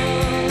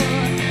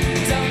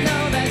don't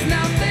know there's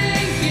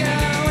nothing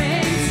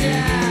going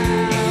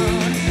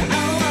down.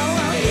 Oh,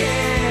 oh, oh,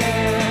 yeah.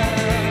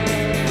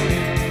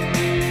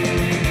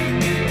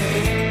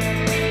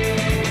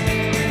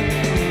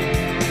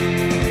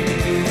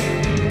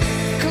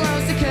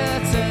 Close the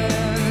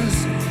curtains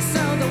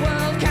so the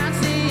world can't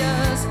see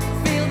us.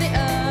 Feel the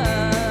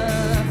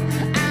earth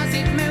as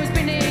it moves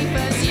beneath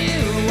us. You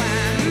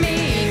and me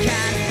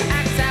can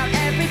act out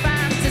every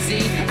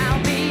fantasy.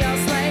 I'll be your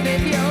slave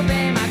if you'll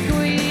be my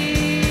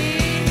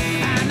queen.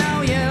 I know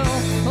you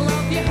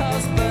love your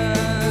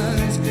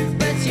husband,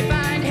 but you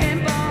find him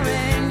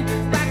boring.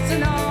 Back to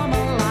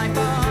normal life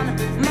on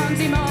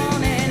Monday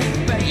morning.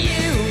 But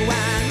you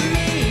and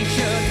me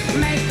should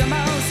make the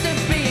most of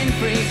being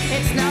free.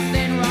 It's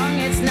nothing wrong,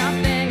 it's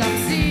nothing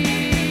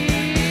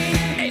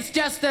obscene. It's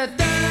just a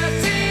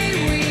dirty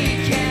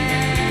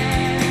weekend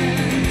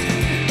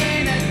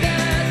in a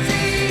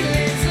dirty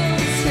little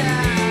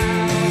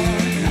town.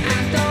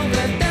 And all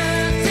the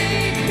dirty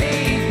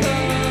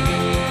people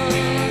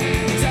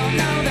don't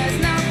know there's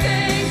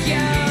nothing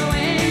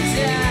going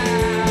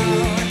down.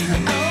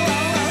 Oh,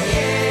 oh, oh,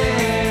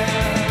 yeah.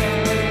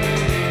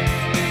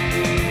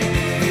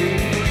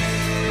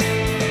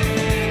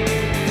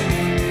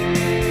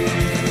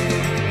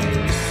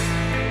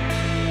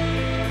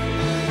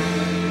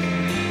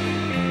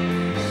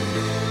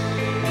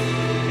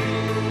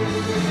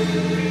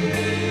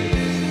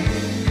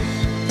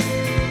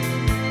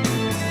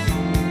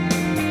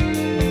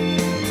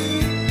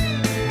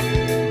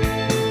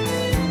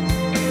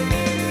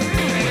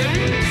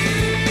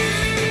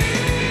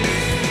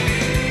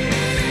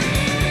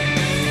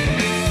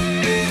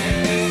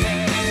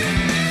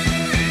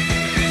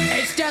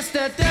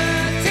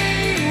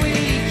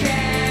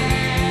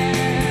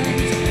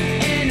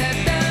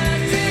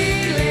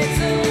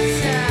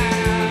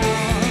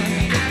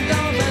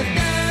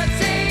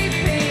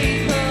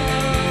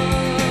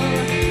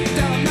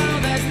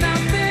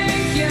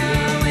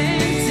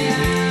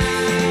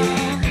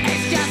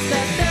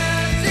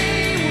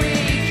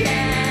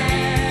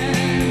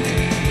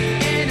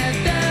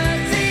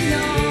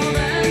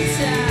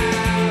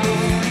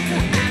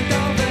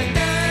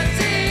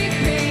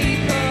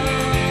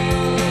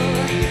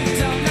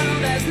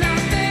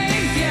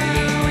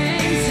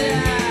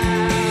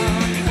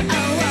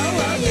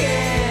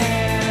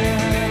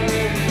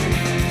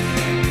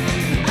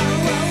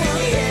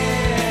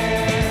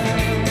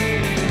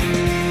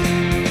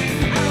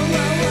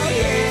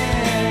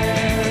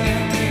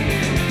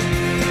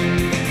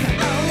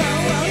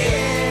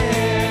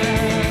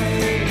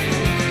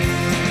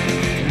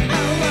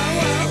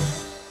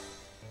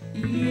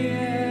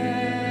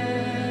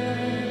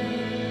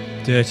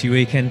 Dirty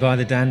Weekend by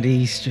the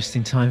Dandies, just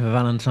in time for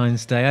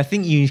Valentine's Day. I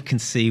think you can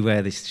see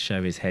where this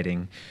show is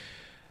heading.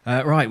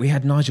 Right, we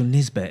had Nigel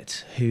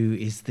Nisbet, who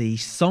is the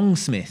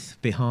songsmith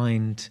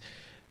behind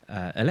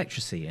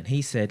Electricity, and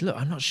he said, look,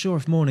 I'm not sure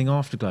if Morning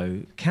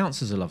Afterglow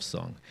counts as a love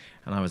song.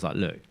 And I was like,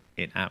 look,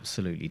 it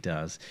absolutely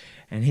does.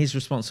 And his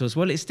response was,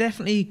 well, it's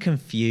definitely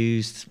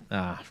confused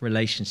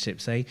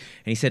relationships, eh? And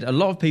he said, a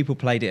lot of people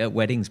played it at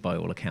weddings by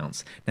all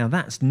accounts. Now,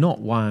 that's not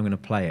why I'm going to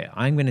play it.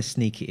 I'm going to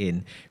sneak it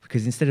in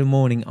because instead of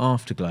Morning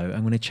Afterglow,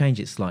 I'm going to change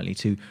it slightly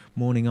to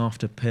Morning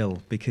After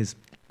Pill because,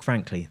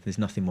 frankly, there's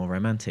nothing more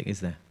romantic, is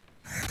there?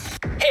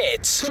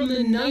 Hits from the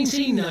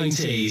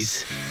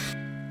 1990s.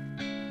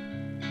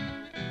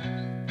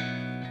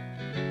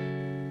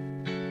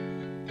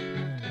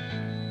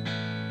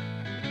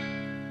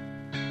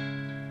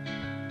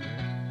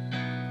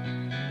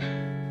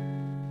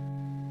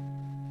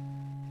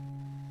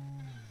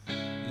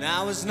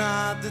 Now is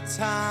not the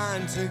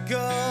time to go.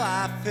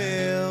 I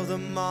feel the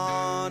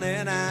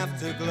morning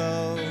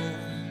afterglow,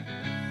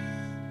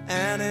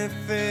 and it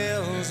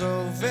feels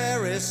oh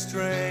very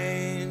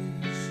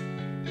strange.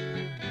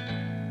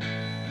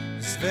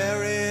 It's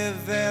very,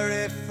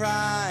 very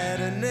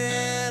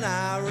frightening.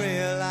 I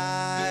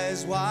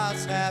realize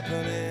what's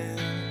happening.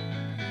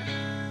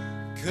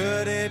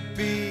 Could it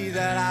be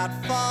that I'd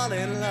fall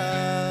in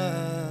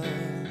love?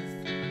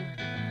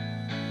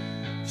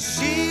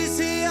 She's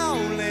the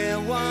only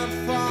one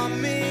for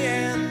me,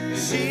 and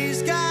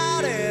she's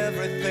got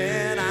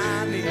everything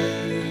I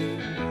need.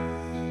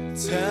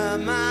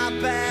 Turn my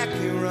back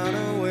and run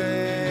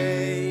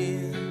away.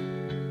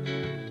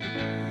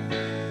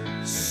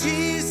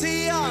 She's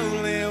the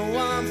only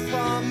one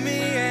for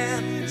me,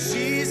 and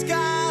she's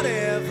got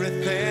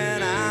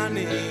everything I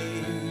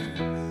need.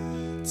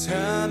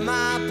 Turn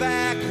my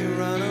back and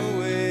run away.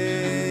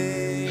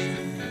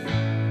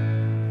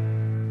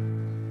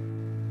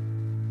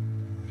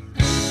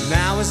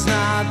 Now is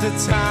not the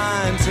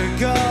time to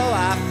go.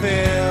 I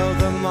feel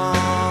the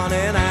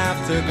morning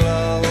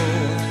afterglow,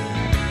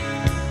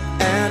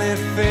 and it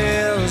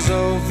feels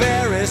oh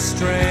very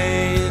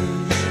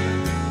strange.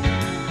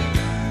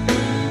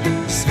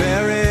 It's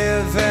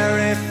very,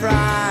 very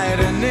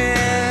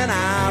frightening.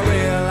 I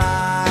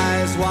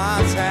realize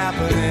what's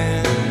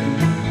happening.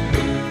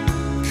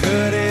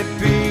 Could it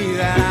be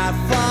that I'd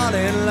fall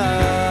in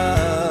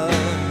love?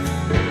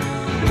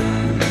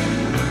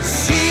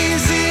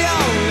 She's the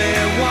only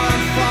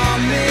one for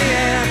me,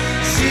 and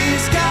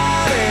she's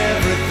got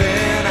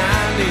everything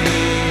I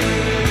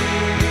need.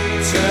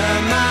 Turn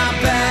my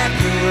back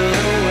and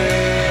run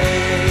away.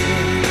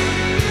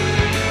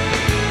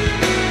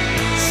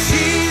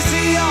 She's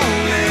the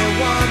only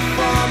one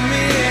for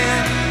me,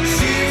 and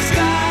she's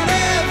got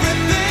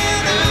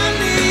everything I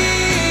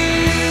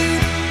need.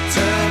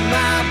 Turn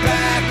my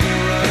back and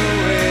run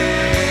away.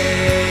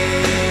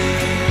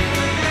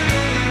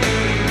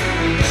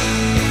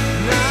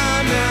 Na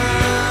na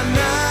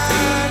na na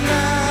na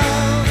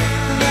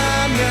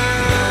na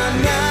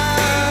na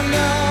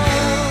na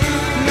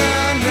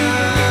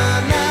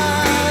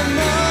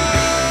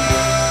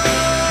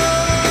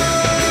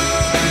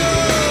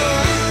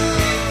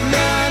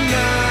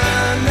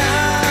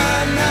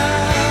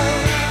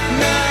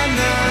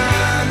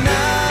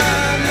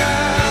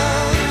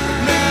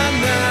na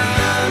na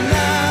na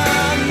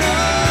na.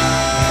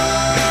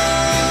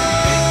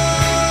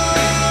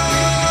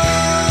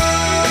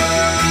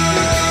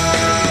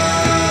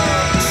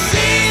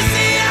 She's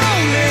the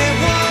only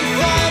one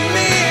for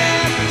me,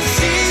 and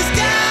she's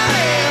got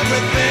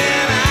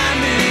everything I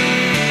need.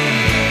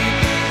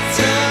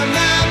 Turn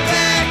my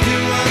back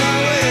and run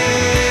away.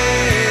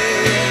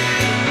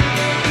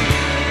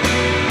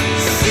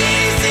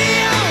 She's the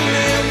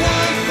only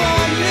one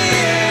for me,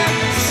 and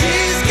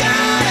she's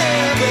got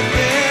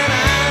everything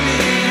I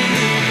need.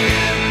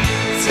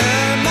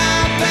 Turn my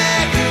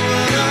back and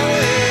run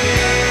away.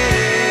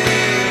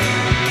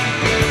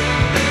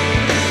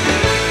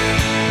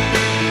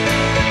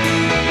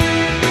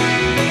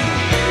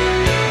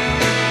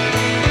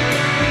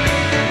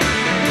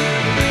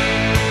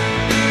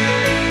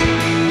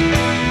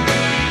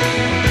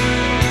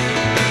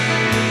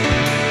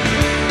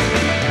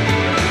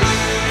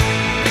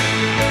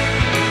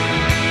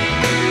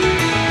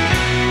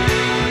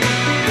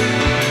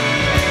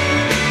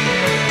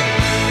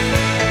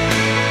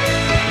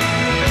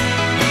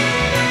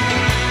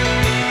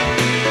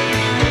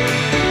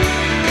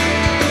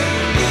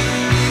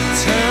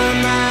 Turn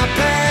my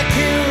back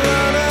and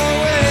run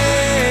away.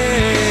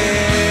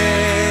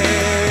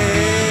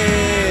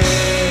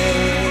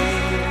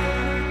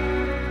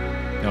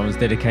 That one's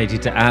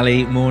dedicated to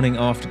Ali, Morning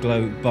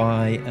Afterglow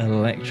by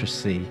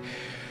Electricity.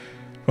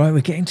 Right,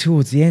 we're getting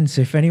towards the end,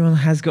 so if anyone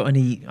has got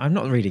any... I'm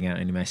not reading out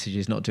any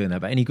messages, not doing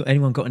that, but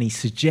anyone got any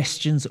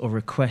suggestions or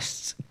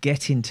requests,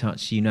 get in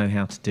touch. You know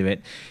how to do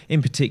it.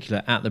 In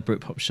particular, at The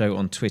Britpop Show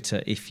on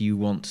Twitter, if you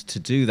want to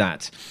do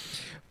that.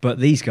 But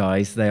these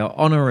guys, they are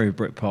honorary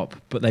Britpop,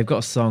 but they've got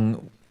a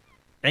song...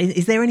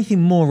 Is there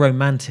anything more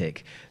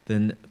romantic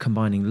than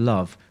combining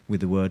love with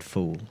the word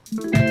fool?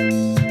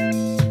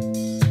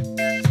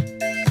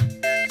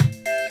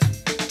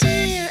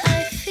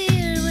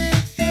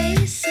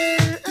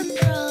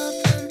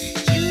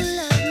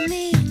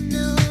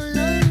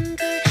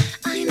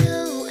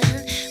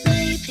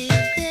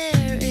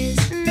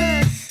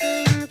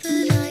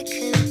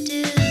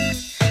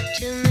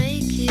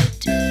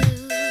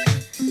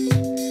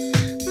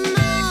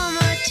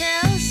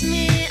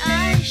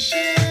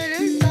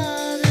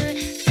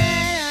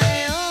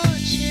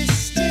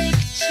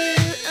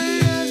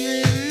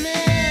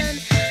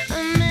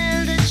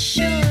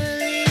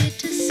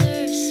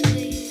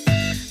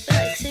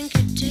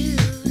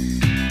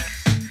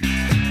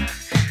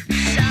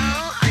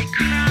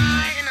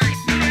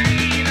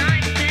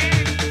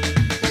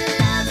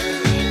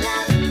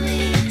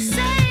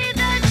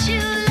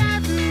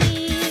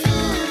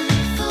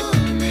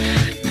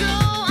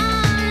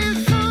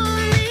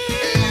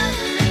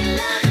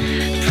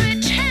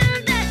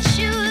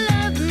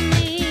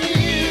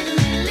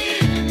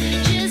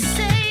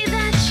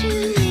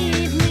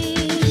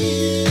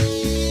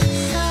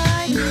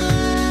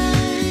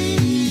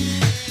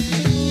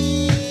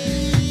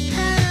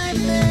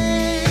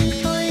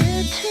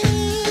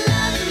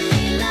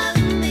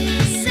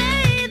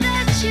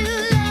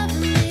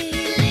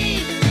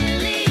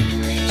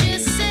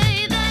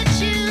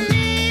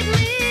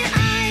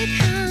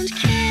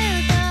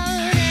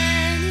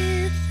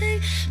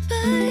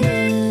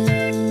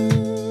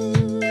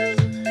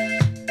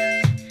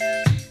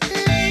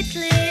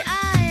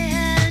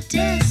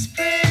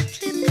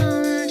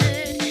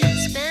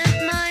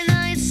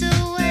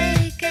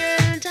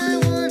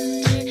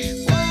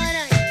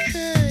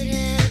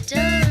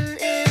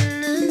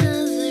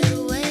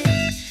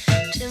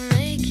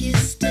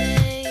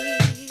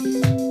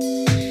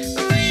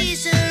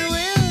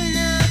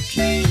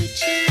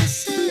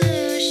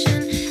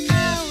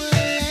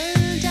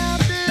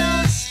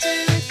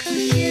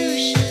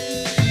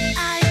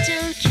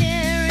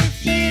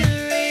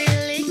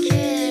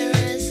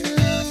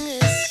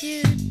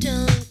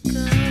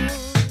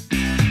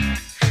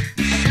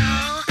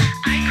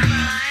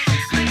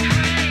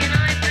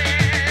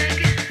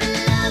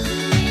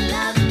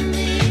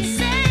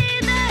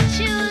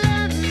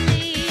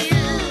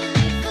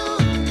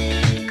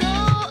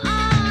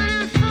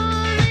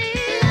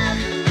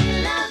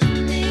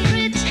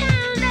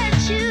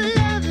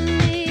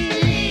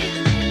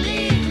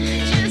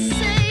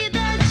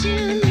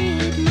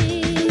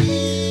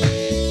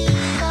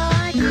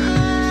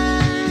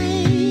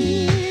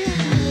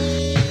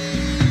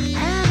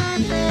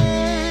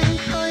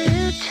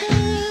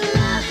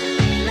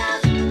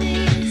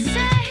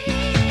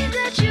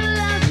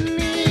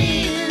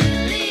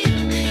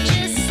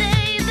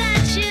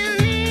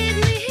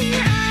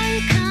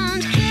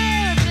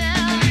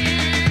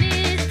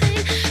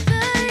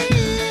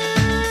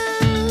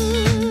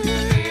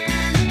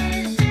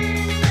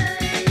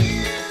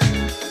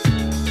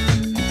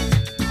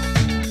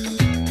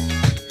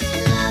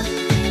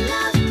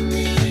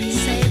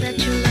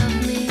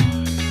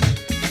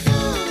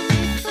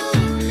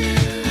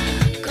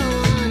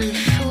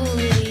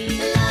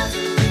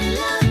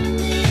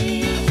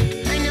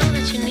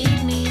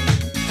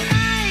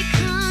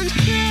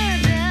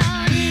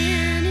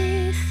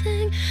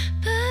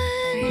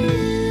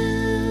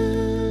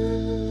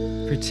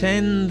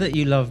 Pretend that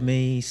you love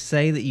me,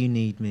 say that you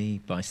need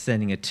me by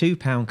sending a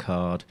 £2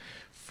 card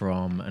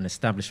from an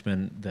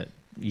establishment that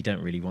you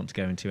don't really want to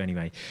go into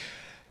anyway.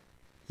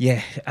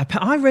 Yeah,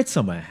 I read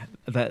somewhere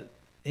that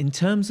in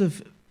terms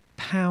of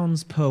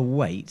pounds per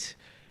weight,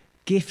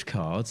 gift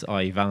cards,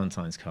 i.e.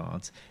 Valentine's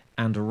cards,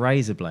 and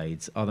razor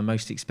blades are the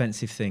most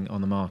expensive thing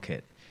on the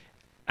market.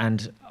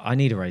 And I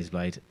need a razor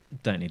blade,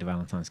 don't need a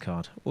Valentine's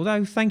card.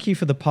 Although, thank you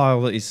for the pile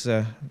that is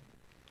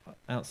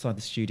outside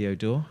the studio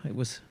door. It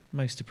was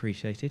most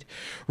appreciated.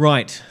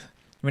 Right,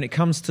 when it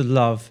comes to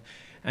love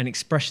and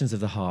expressions of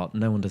the heart,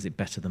 no one does it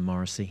better than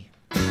Morrissey.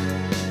 Take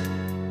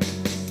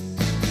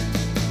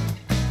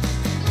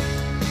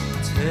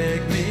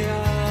me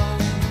out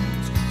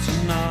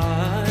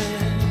tonight,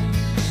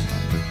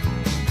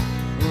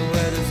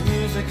 where there's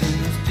music and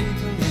there's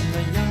people and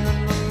the young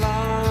and the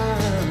light.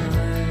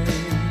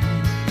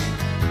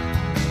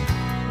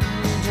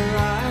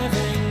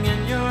 Driving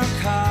in your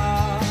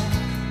car,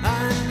 I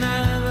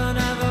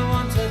never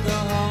want to go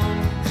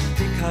home,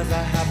 because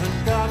I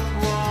haven't got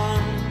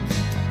one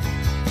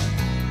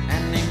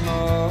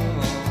anymore.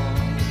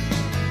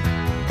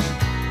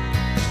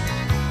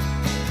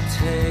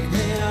 Take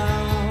me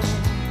out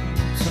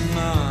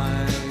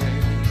tonight,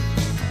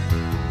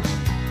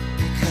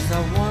 because I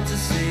want to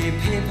see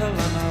people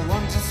and I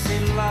want to see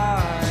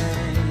light.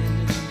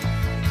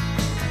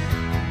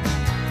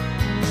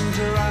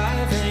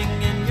 Driving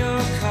in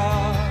your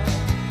car,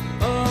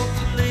 oh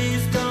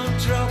please don't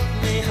drop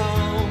me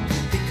home,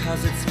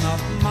 because it's not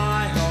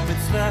my home,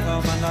 it's their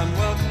home and I'm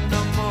welcome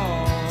no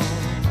more.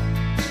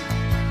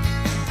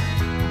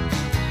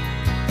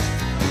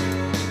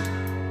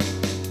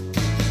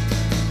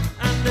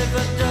 And if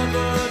a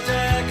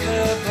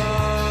double-decker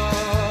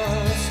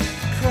bus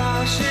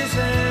crashes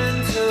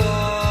into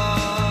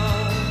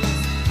us,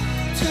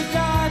 to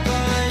die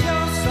by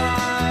your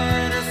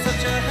side is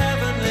such a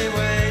heavenly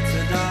way to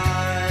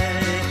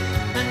die.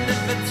 And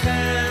if a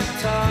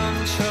 10-ton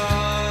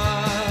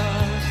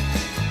truck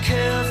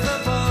kills the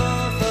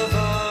both of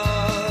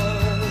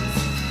us,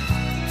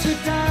 to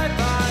die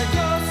by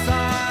your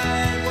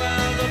side,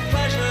 well, the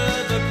pleasure,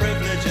 the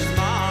privilege is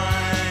mine.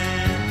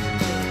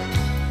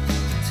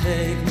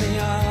 Take me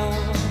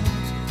out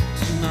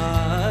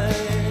tonight,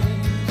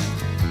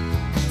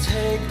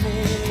 take me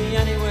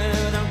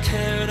anywhere, don't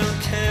care,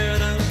 don't care,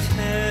 don't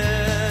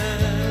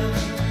care.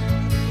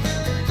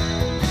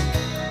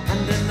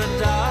 And in the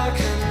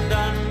darkened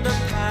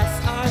underpass,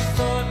 I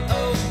thought,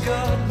 oh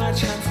God, my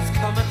chance has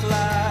come at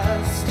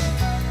last.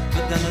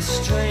 But then a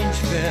strange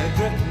fear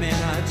gripped me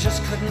and I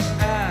just couldn't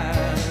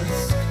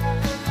ask.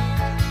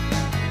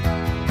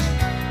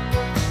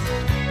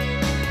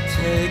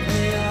 Take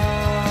me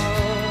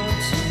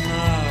out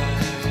tonight,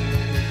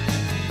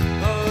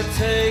 oh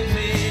take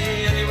me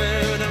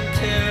anywhere, don't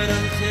care,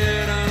 don't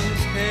care, don't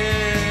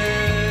care.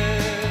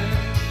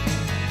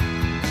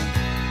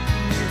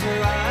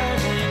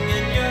 Driving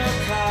in your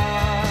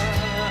car,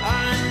 I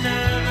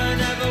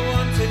never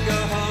want to go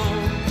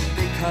home,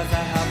 because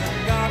I haven't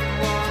got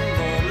one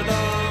all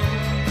alone.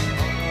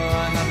 Oh,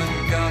 I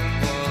haven't got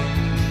one.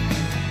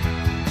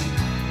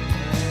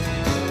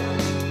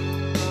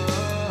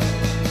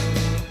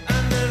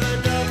 And if a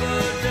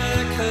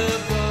double-decker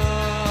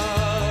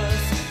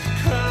bus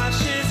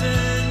crashes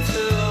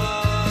into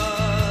us,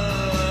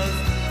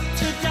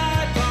 to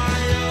die by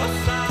your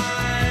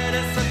side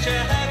is such a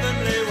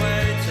heavenly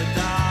way to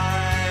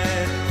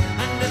die.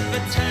 And if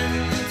a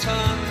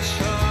 10-ton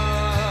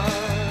truck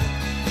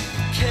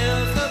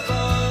kills the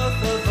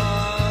both of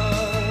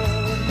us,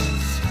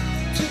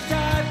 to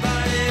die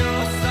by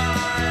your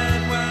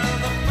side, well,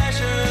 the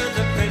pleasure,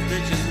 the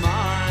privilege is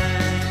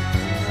mine.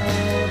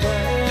 Oh,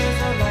 there is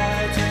a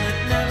light and it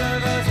never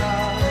goes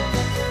out.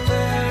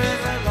 There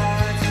is a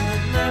light and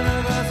it never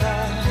goes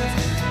out.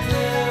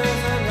 There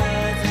is a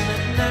light and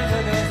it never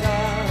goes out.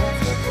 There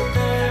is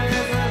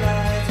a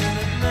light and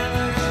it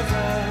never goes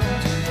out.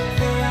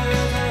 There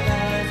is a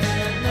light and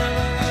it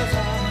never goes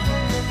out.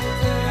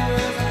 There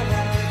is a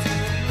light and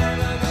it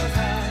never goes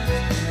out.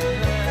 There is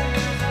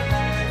a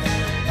light and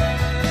it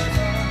never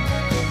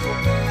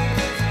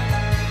goes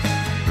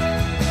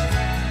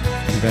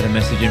out. We've had a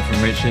message in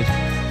from Richard.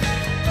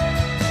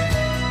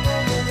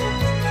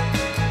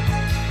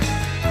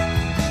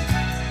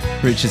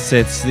 Richard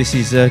says, this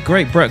is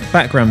great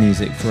background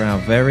music for our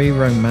very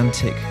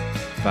romantic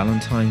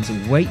Valentine's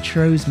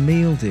Waitrose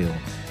meal deal.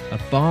 A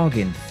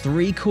bargain,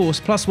 3-course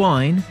plus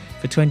wine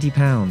for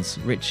 £20.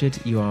 Richard,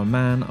 you are a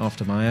man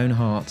after my own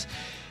heart,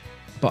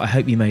 but I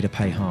hope you made her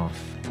pay half.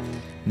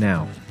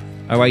 Now,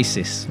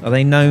 Oasis, are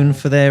they known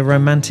for their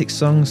romantic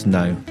songs?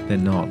 No, they're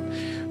not.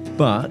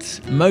 But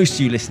most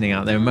of you listening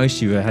out there, most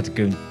of you who had to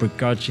go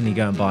begrudgingly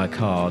go and buy a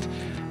card,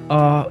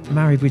 are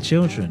married with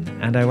children.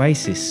 And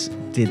Oasis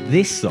did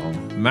this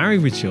song,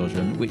 Married with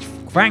Children, which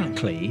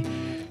frankly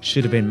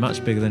should have been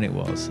much bigger than it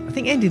was. I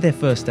think ended their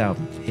first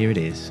album. Here it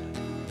is.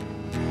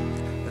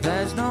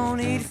 There's no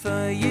need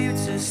for you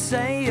to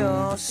say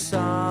you're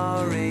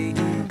sorry.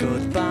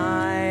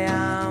 Goodbye,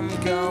 I'm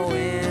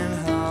going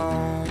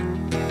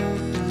home.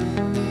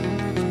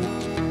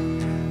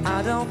 I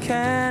I don't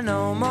care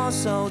no more,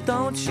 so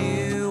don't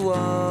you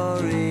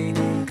worry.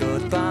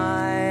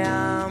 Goodbye,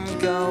 I'm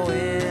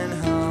going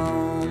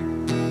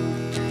home.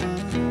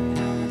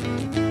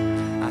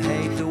 I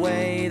hate the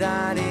way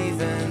that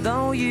even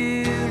though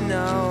you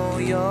know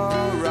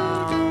you're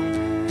wrong,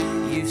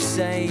 you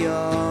say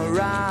you're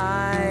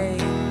right.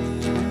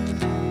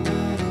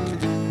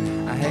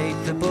 I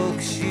hate the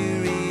books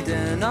you read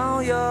and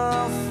all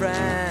your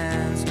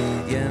friends.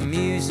 Your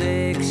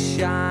music's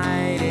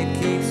shite,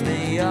 it keeps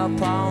me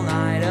up all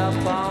night, up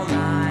all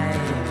night.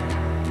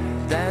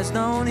 There's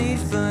no need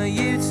for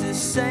you to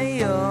say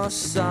you're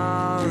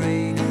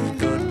sorry.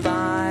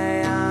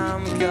 Goodbye,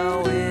 I'm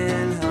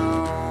going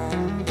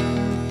home.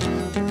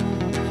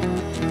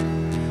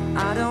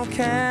 I don't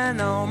care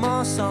no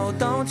more, so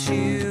don't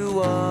you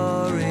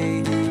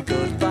worry.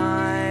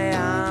 Goodbye,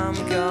 I'm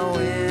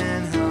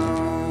going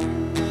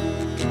home.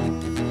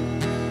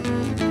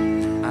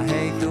 I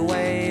hate the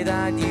way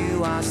that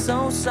you are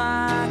so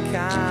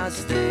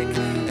sarcastic,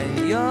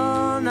 and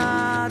you're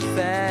not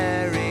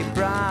very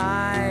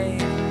bright.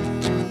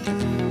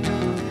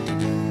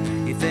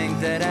 You think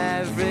that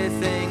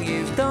everything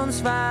you've done's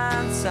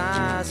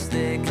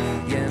fantastic.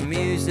 Your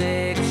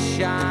music's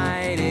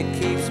shite, it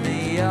keeps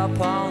me up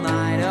all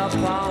night, up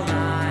all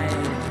night.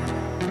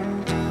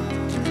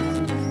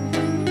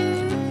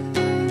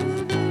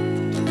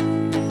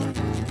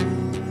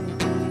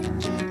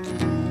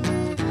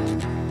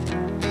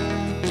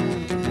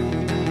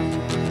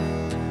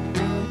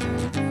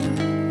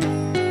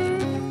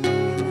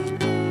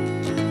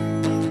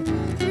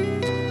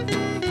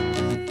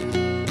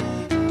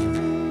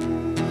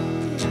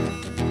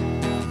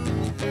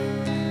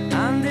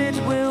 And it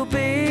will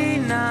be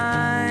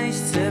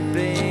nice to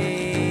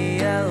be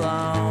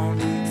alone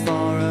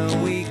for a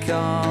week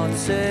or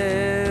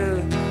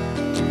two.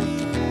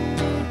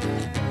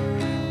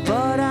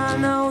 But I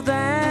know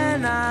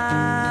then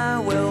I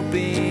will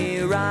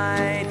be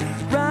right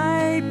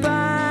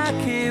back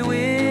here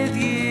with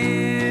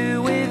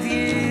you, with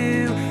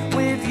you,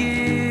 with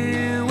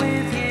you,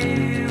 with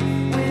you,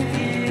 with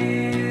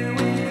you,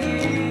 with you.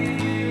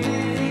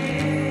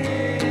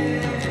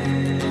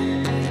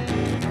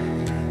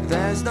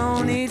 There's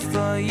no need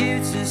for you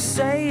to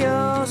say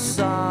you're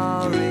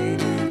sorry.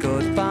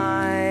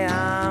 Goodbye,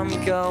 I'm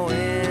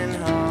going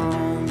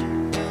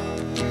home.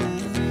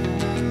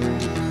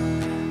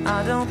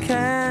 I don't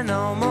care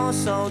no more,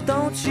 so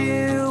don't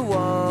you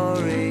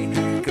worry.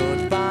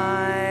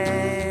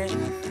 Goodbye,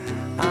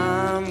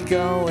 I'm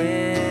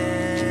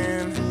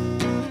going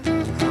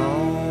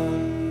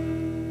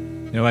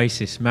home.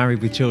 Oasis,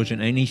 Married with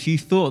Children. And if you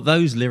thought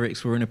those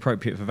lyrics were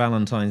inappropriate for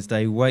Valentine's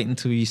Day, wait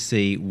until you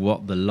see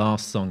what the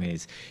last song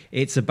is.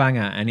 It's a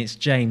banger, and it's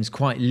James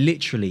quite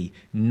literally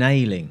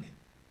nailing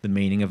the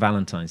meaning of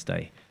Valentine's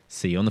Day.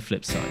 See you on the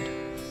flip side.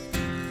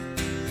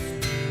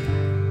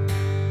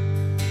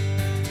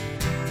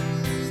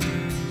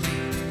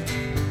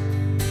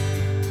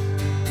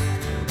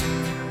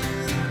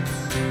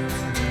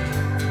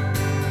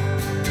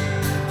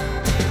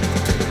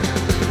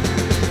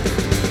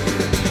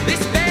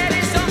 This bed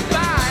is on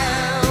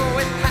fire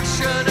with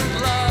passion and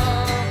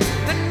love.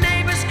 The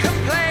neighbors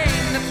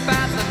complain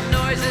about the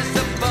noises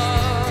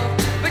above,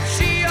 but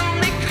she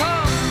only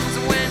comes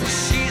when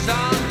she's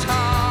on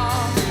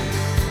top.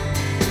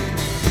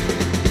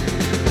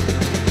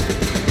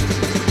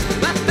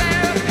 My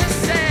therapist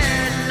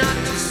said not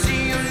to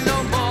see you no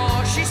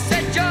more. She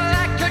said you're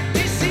like a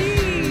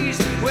disease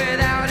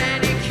without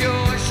any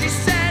cure. She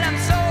said I'm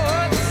so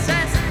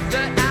obsessed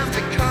that I'm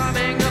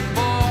becoming a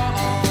bore.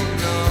 Oh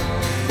no.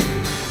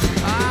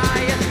 Ah,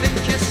 you think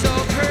you're so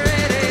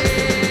pretty.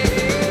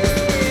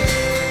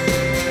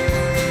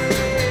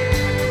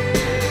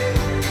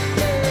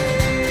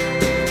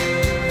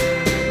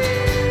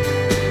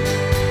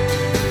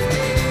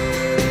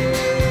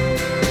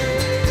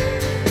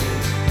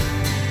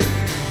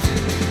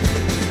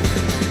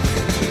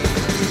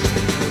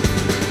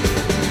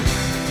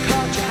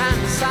 Caught your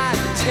hand inside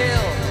the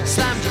till,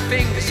 slammed your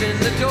fingers in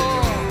the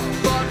door,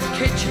 bought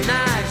kitchen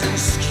knives and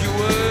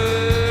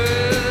skewers,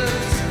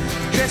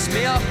 dressed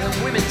me up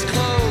in women's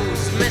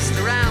clothes, messed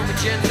around with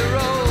gender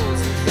roles.